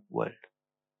whole world.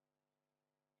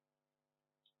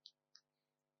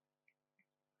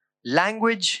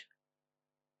 Language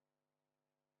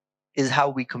is how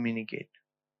we communicate.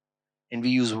 And we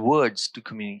use words to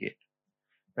communicate,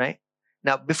 right?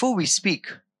 Now, before we speak,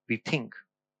 we think.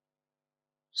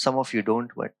 Some of you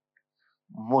don't, but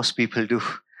most people do.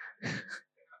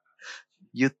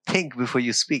 You think before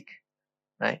you speak,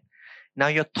 right? Now,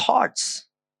 your thoughts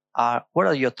are, what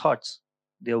are your thoughts?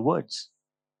 They're words.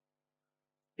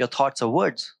 Your thoughts are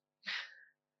words.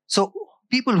 So,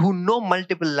 people who know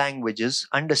multiple languages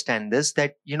understand this,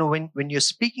 that, when you're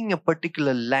speaking a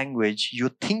particular language, you're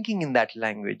thinking in that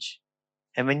language.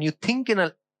 And when you think in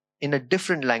a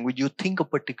different language, you think a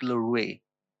particular way.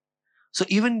 So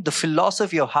even the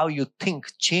philosophy of how you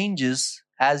think changes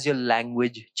as your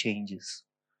language changes.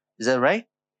 Is that right?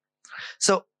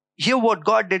 So here what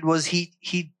God did was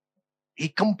he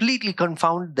completely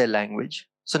confounded their language.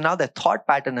 So now their thought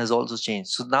pattern has also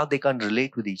changed. So now they can't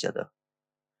relate with each other.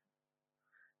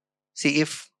 See,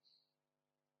 if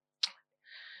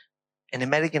an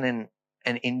American and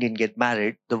an Indian get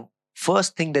married, the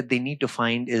first thing that they need to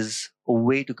find is a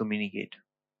way to communicate.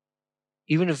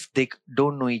 Even if they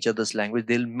don't know each other's language,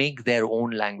 they'll make their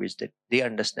own language that they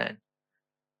understand,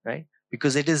 right?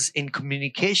 Because it is in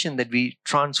communication that we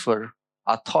transfer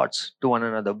our thoughts to one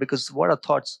another. Because what are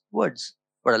thoughts? Words.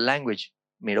 What are language?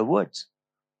 Made of words.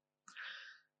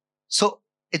 So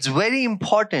it's very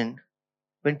important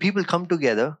when people come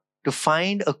together to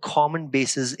find a common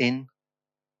basis in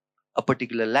a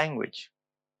particular language,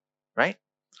 right?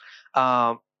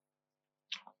 And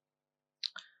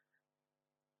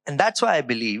that's why I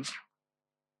believe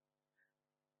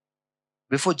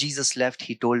before Jesus left,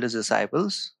 he told his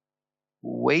disciples,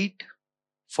 wait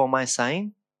for my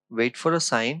sign, wait for a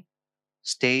sign,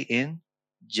 stay in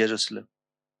Jerusalem.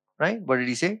 Right? What did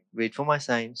he say? Wait for my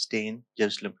sign, stay in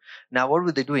Jerusalem. Now, what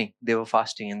were they doing? They were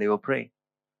fasting and they were praying.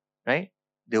 Right?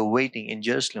 They were waiting in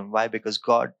Jerusalem. Why? Because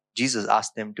Jesus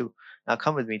asked them to. Now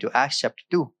come with me to Acts chapter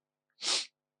 2.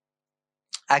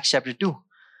 Acts chapter 2.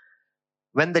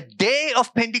 When the day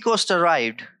of Pentecost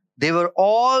arrived, they were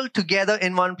all together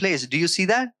in one place. Do you see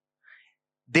that?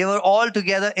 They were all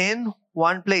together in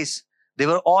one place. They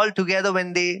were all together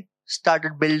when they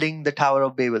started building the Tower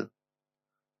of Babel.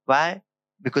 Why?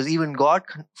 Because even God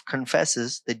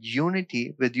confesses that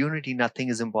with unity, nothing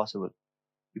is impossible.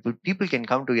 People can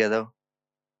come together.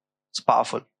 It's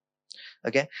powerful.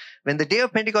 Okay. When the day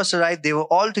of Pentecost arrived, they were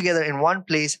all together in one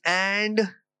place, and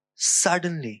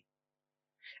suddenly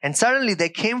there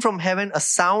came from heaven a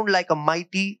sound like a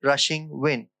mighty rushing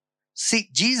wind. See,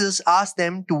 Jesus asked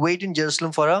them to wait in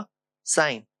Jerusalem for a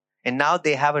sign. And now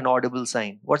they have an audible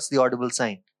sign. What's the audible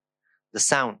sign? The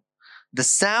sound. The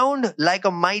sound like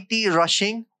a mighty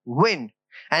rushing wind.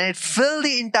 And it filled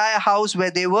the entire house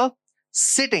where they were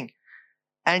sitting.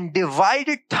 And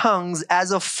divided tongues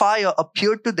as of fire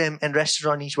appeared to them and rested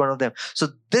on each one of them. So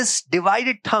this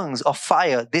divided tongues of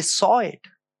fire, they saw it.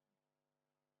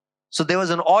 So there was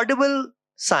an audible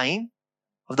sign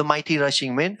of the mighty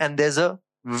rushing wind, and there's a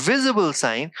visible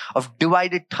sign of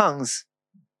divided tongues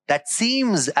that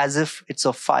seems as if it's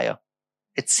of fire.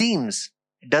 It seems.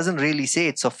 It doesn't really say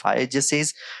it's of fire. It just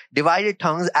says divided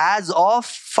tongues as of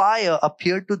fire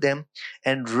appeared to them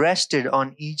and rested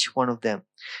on each one of them.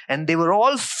 And they were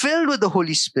all filled with the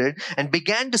Holy Spirit and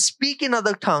began to speak in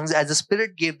other tongues as the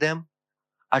Spirit gave them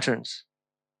utterance.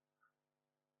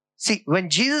 See, when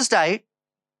Jesus died,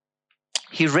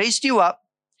 he raised you up,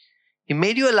 he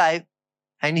made you alive,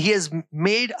 and he has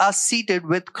made us seated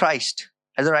with Christ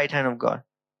at the right hand of God.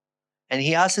 And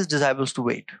he asked his disciples to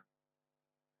wait.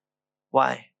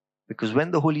 Why? Because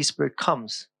when the Holy Spirit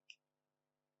comes,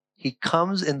 he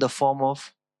comes in the form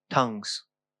of tongues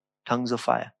of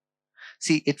fire.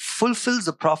 See, it fulfills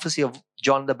the prophecy of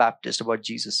John the Baptist about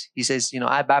Jesus. He says,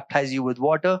 I baptize you with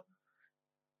water.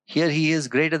 Here he is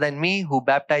greater than me who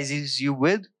baptizes you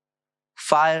with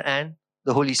fire and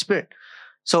the Holy Spirit.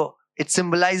 So it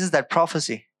symbolizes that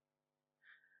prophecy.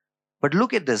 But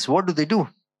look at this. What do?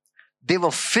 They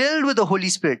were filled with the Holy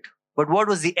Spirit. But what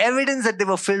was the evidence that they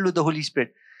were filled with the Holy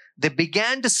Spirit? They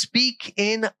began to speak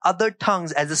in other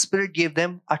tongues as the Spirit gave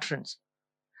them utterance.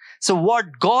 So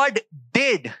what God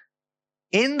did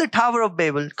in the Tower of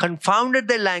Babel, confounded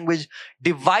their language,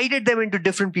 divided them into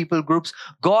different people groups.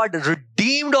 God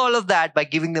redeemed all of that by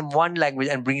giving them one language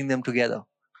and bringing them together.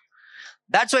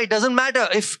 That's why it doesn't matter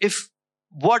if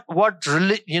what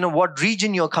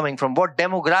region you're coming from, what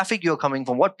demographic you're coming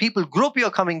from, what people group you're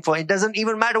coming from. It doesn't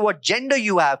even matter what gender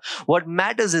you have. What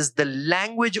matters is the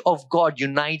language of God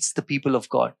unites the people of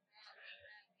God.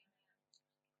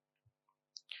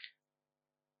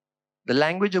 The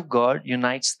language of God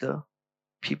unites the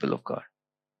people of God.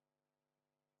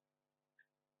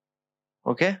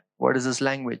 Okay? What is this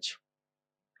language?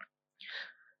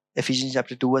 Ephesians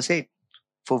chapter 2 verse 8.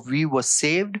 For we were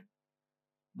saved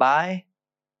by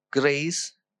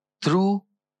grace through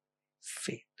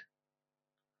faith.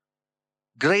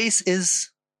 Grace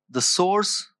is the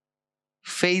source.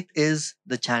 Faith is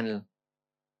the channel.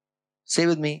 Say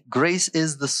with me, grace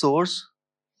is the source.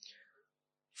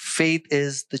 Faith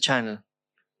is the channel.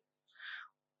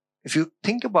 If you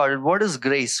think about it, what is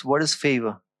grace? What is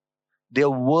favor? They are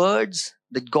words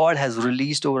that God has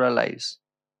released over our lives.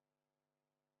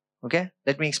 Okay?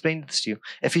 Let me explain this to you.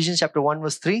 Ephesians chapter 1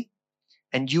 verse 3.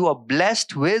 And you are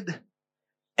blessed with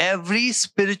every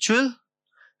spiritual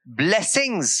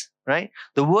blessings, right?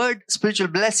 The word spiritual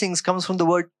blessings comes from the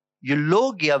word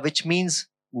eulogia, which means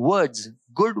words,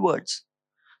 good words.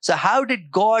 So how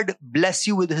did God bless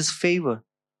you with his favor?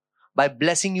 By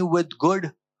blessing you with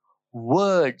good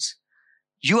words.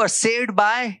 You are saved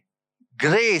by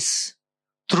grace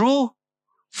through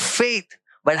faith.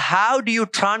 But how do you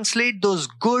translate those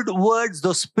good words,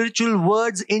 those spiritual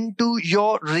words into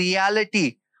your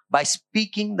reality? By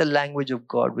speaking the language of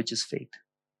God, which is faith.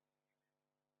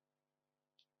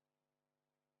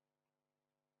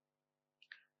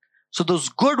 So those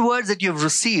good words that you've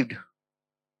received,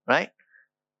 right?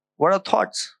 What are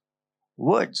thoughts?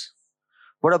 Words.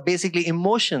 What are basically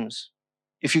emotions?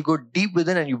 If you go deep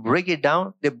within and you break it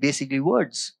down, they're basically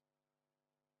words.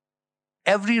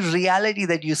 Every reality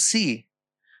that you see,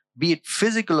 be it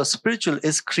physical or spiritual,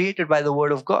 is created by the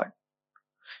word of God.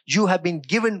 You have been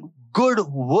given good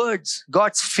words.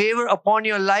 God's favor upon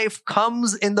your life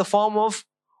comes in the form of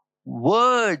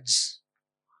words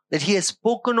that he has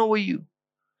spoken over you.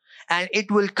 And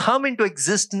it will come into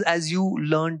existence as you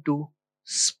learn to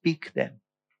speak them.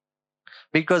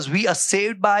 Because we are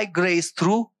saved by grace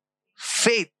through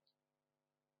faith.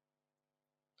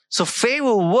 So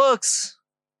favor works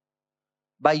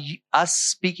by us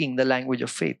speaking the language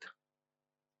of faith.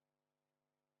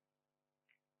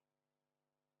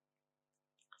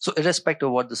 So irrespective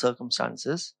of what the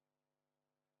circumstances,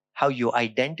 how you're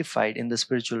identified in the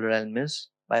spiritual realm is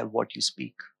by what you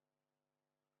speak.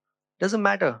 Doesn't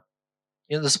matter.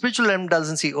 The spiritual realm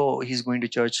doesn't see, oh, he's going to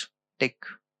church, tick.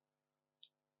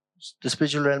 The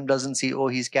spiritual realm doesn't see, oh,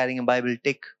 he's carrying a Bible,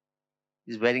 tick.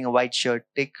 He's wearing a white shirt,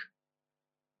 tick.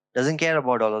 Doesn't care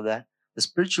about all of that. The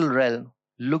spiritual realm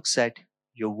looks at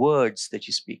your words that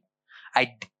you speak.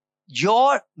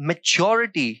 Your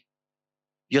maturity,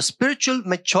 your spiritual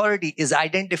maturity is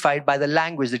identified by the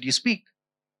language that you speak.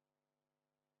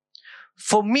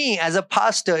 For me, as a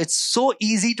pastor, it's so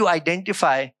easy to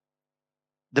identify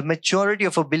the maturity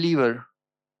of a believer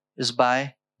is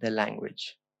by their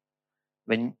language.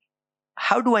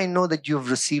 How do I know that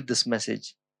you've received this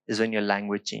message? Is when your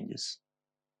language changes.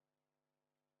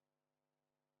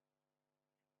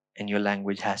 And your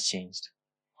language has changed.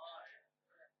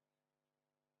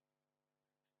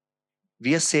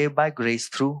 We are saved by grace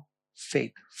through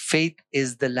faith. Faith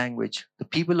is the language. The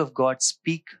people of God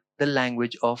speak the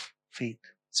language of faith.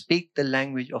 Speak the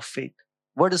language of faith.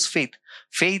 What is faith?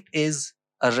 Faith is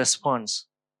a response.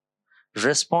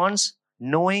 Response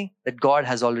knowing that God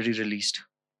has already released.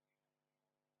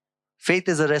 Faith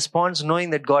is a response knowing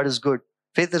that God is good.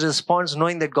 Faith is a response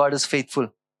knowing that God is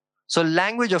faithful. So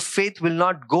language of faith will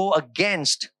not go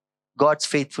against God's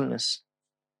faithfulness.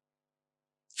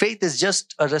 Faith is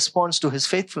just a response to his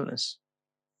faithfulness.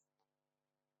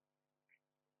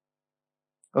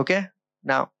 Okay?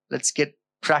 Now, let's get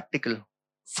practical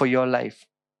for your life.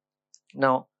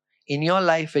 Now, in your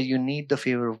life where you need the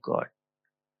favor of God,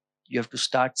 you have to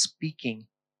start speaking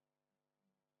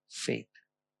faith.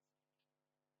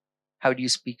 How do you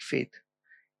speak faith?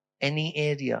 Any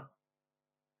area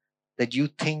that you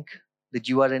think that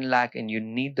you are in lack and you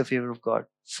need the favor of God,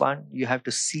 you have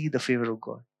to see the favor of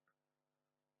God.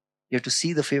 You have to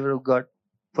see the favor of God,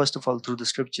 first of all, through the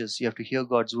scriptures. You have to hear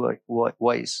God's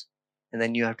voice, and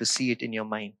then you have to see it in your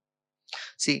mind.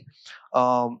 See,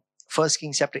 1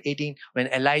 Kings chapter 18, when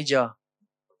Elijah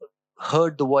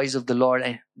heard the voice of the Lord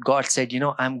and God said,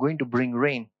 I'm going to bring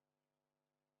rain.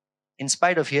 In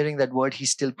spite of hearing that word, he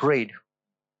still prayed.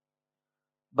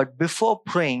 But before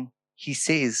praying, he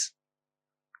says,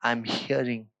 I'm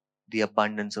hearing the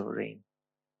abundance of rain.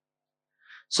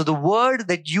 So the word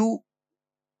that you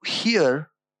hear,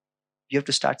 you have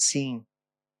to start seeing.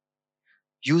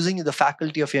 Using the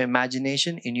faculty of your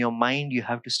imagination in your mind, you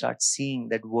have to start seeing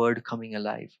that word coming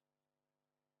alive.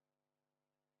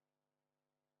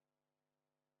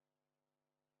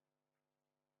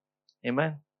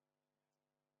 Amen.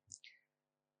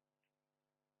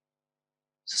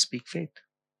 So speak faith.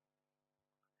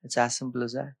 It's as simple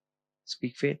as that.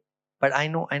 Speak faith. But I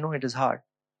know it is hard,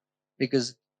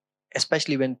 because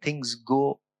especially when things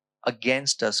go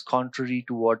against us, contrary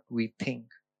to what we think,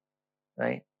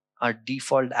 right? Our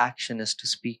default action is to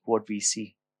speak what we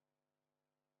see.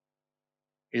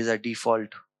 It is our default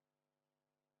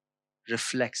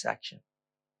reflex action.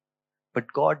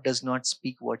 But God does not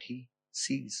speak what he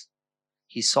sees.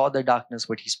 He saw the darkness,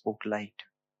 but he spoke light.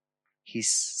 He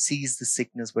sees the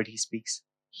sickness, but he speaks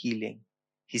healing.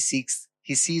 He sees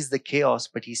the chaos,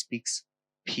 but he speaks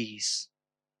peace.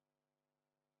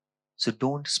 So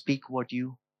don't speak what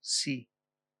you see.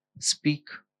 Speak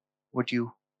what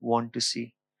you want to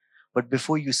see. But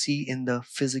before you see in the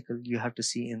physical, you have to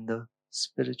see in the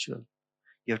spiritual.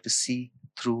 You have to see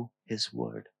through His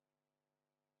word.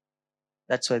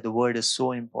 That's why the word is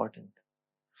so important.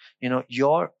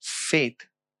 Your faith,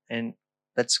 and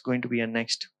that's going to be our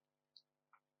next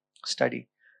study.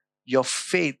 Your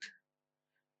faith,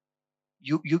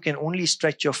 you can only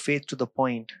stretch your faith to the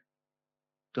point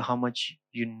to how much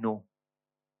you know,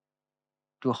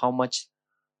 to how much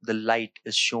the light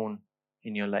is shown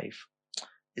in your life.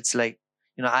 It's like,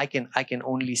 I can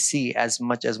only see as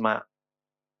much as my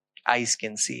eyes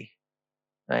can see,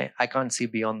 right? I can't see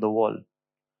beyond the wall.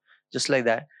 Just like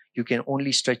that, you can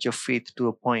only stretch your faith to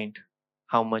a point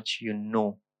how much you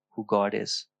know who God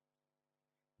is.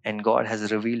 And God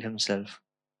has revealed Himself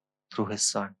through His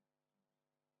Son.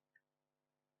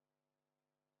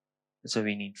 So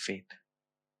we need faith.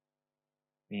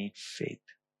 We need faith.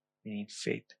 We need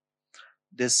faith.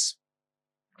 This,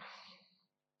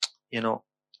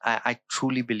 I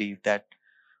truly believe that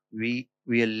we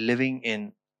are living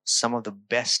in some of the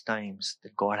best times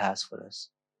that God has for us.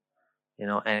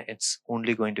 And it's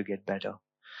only going to get better.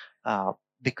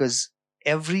 Because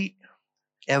every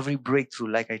breakthrough,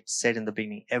 like I said in the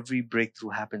beginning, every breakthrough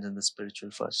happens in the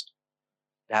spiritual first.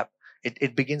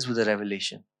 It begins with a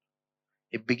revelation.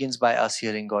 It begins by us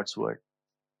hearing God's word.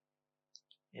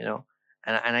 And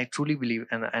I truly believe,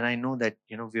 and I know that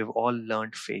we have all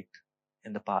learned faith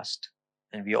in the past,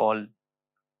 and we all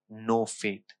know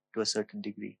faith to a certain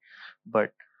degree.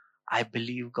 But I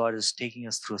believe God is taking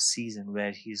us through a season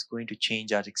where He's going to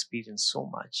change our experience so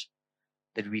much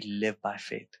that we live by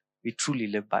faith. We truly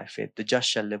live by faith. The just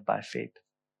shall live by faith.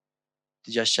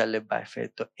 The just shall live by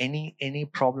faith. So any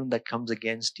problem that comes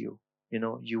against you,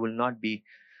 you will not be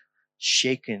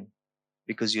shaken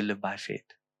because you live by faith.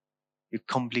 You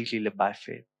completely live by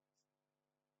faith.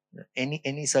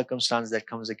 Any circumstance that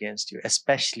comes against you,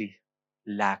 especially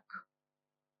lack.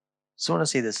 So I want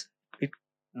to say this. It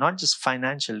not just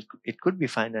financial. It could be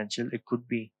financial. It could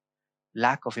be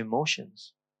lack of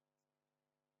emotions,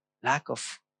 lack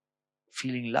of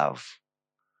feeling love,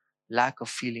 lack of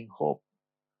feeling hope.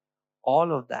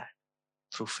 All of that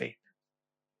through faith.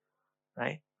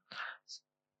 Right?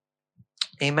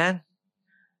 Amen.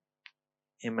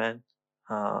 Amen.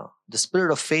 The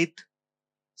spirit of faith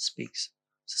speaks.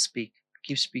 So speak.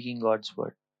 Keep speaking God's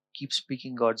word. Keep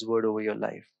speaking God's word over your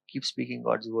life. Keep speaking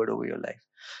God's word over your life.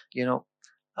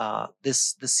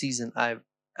 This season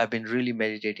I've been really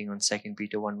meditating on 2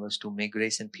 Peter 1 verse 2. May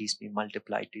grace and peace be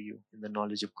multiplied to you in the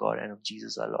knowledge of God and of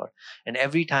Jesus our Lord. And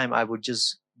every time I would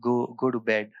just go to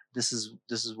bed, this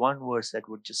is one verse that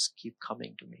would just keep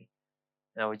coming to me.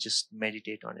 And I would just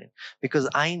meditate on it, because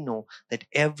I know that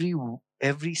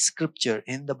every scripture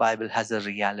in the Bible has a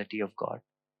reality of God.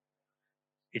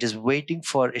 It is waiting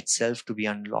for itself to be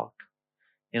unlocked.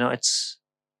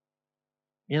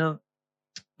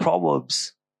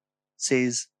 Proverbs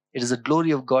says it is the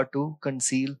glory of God to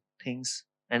conceal things,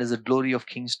 and is the glory of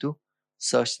kings to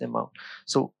search them out.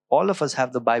 So all of us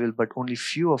have the Bible, but only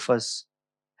few of us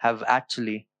have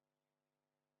actually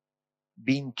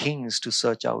been kings to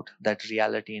search out that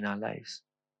reality in our lives.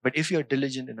 But if you're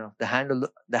diligent enough, the hand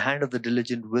of the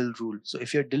diligent will rule. So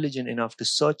if you're diligent enough to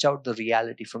search out the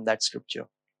reality from that scripture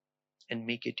and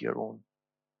make it your own,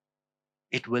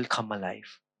 it will come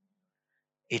alive.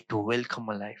 It will come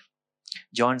alive.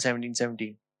 John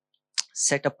 17:17.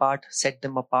 Set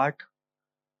them apart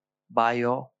by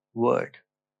your word.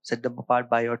 Set them apart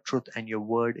by your truth, and your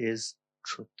word is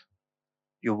truth.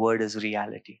 Your word is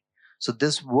reality. So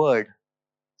this word,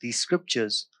 these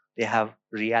scriptures, they have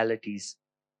realities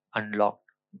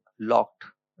locked,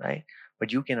 right?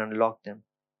 But you can unlock them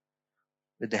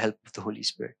with the help of the Holy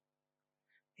Spirit.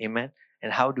 Amen.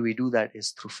 And how do we do that?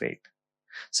 Is through faith.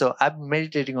 So I'm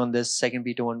meditating on this 2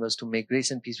 Peter 1 verse 2. May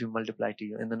grace and peace be multiplied to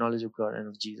you in the knowledge of God and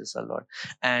of Jesus our Lord.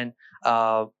 And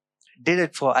did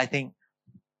it for I think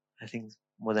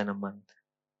more than a month.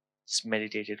 Just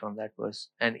meditated on that verse.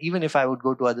 And even if I would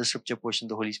go to other scripture portion,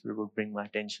 the Holy Spirit would bring my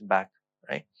attention back,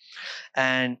 right?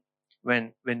 And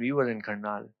when we were in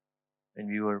Karnal, when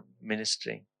we were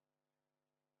ministering,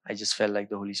 I just felt like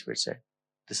the Holy Spirit said,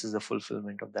 this is the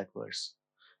fulfillment of that verse.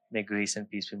 May grace and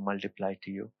peace be multiplied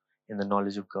to you in the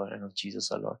knowledge of God and of Jesus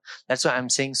our Lord. That's why I'm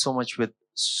saying so much with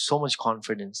so much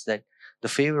confidence that the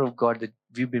favor of God that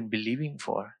we've been believing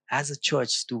for as a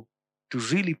church to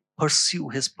really pursue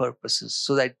His purposes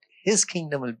so that His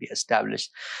kingdom will be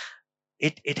established,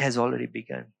 it has already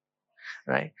begun,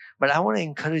 right? But I want to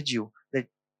encourage you that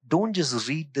don't just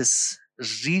read this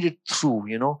read it through,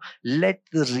 let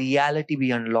the reality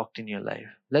be unlocked in your life.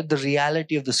 Let the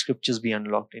reality of the scriptures be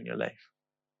unlocked in your life.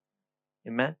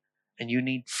 Amen. And you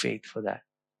need faith for that.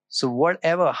 So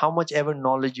how much ever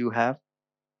knowledge you have,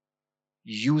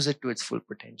 use it to its full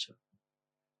potential.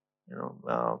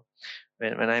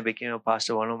 When I became a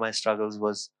pastor, one of my struggles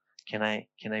was, can I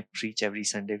preach every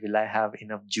Sunday? Will I have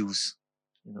enough juice,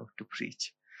 to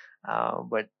preach?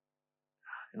 But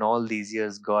in all these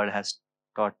years, God has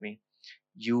taught me,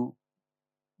 you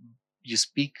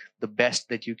speak the best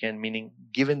that you can, meaning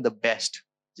given the best,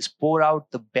 just pour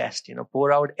out the best,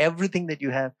 pour out everything that you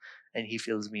have, and He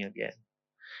fills me again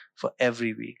for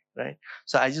every week, right?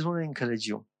 So I just want to encourage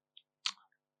you,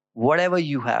 whatever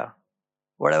you have,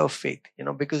 whatever faith,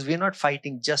 because we're not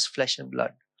fighting just flesh and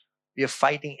blood. We are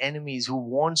fighting enemies who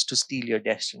wants to steal your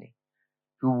destiny,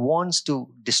 who wants to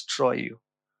destroy you.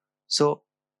 So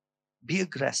be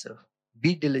aggressive,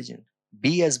 be diligent,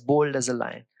 be as bold as a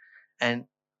lion. And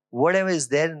whatever is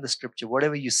there in the scripture,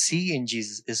 whatever you see in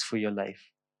Jesus is for your life.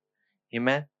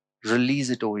 Amen. Release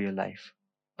it over your life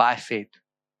by faith,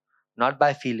 not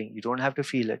by feeling. You don't have to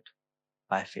feel it.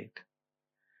 By faith.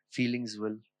 Feelings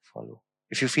will follow.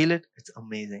 If you feel it, it's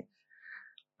amazing.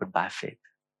 But by faith.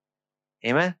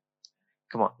 Amen.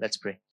 Come on, let's pray.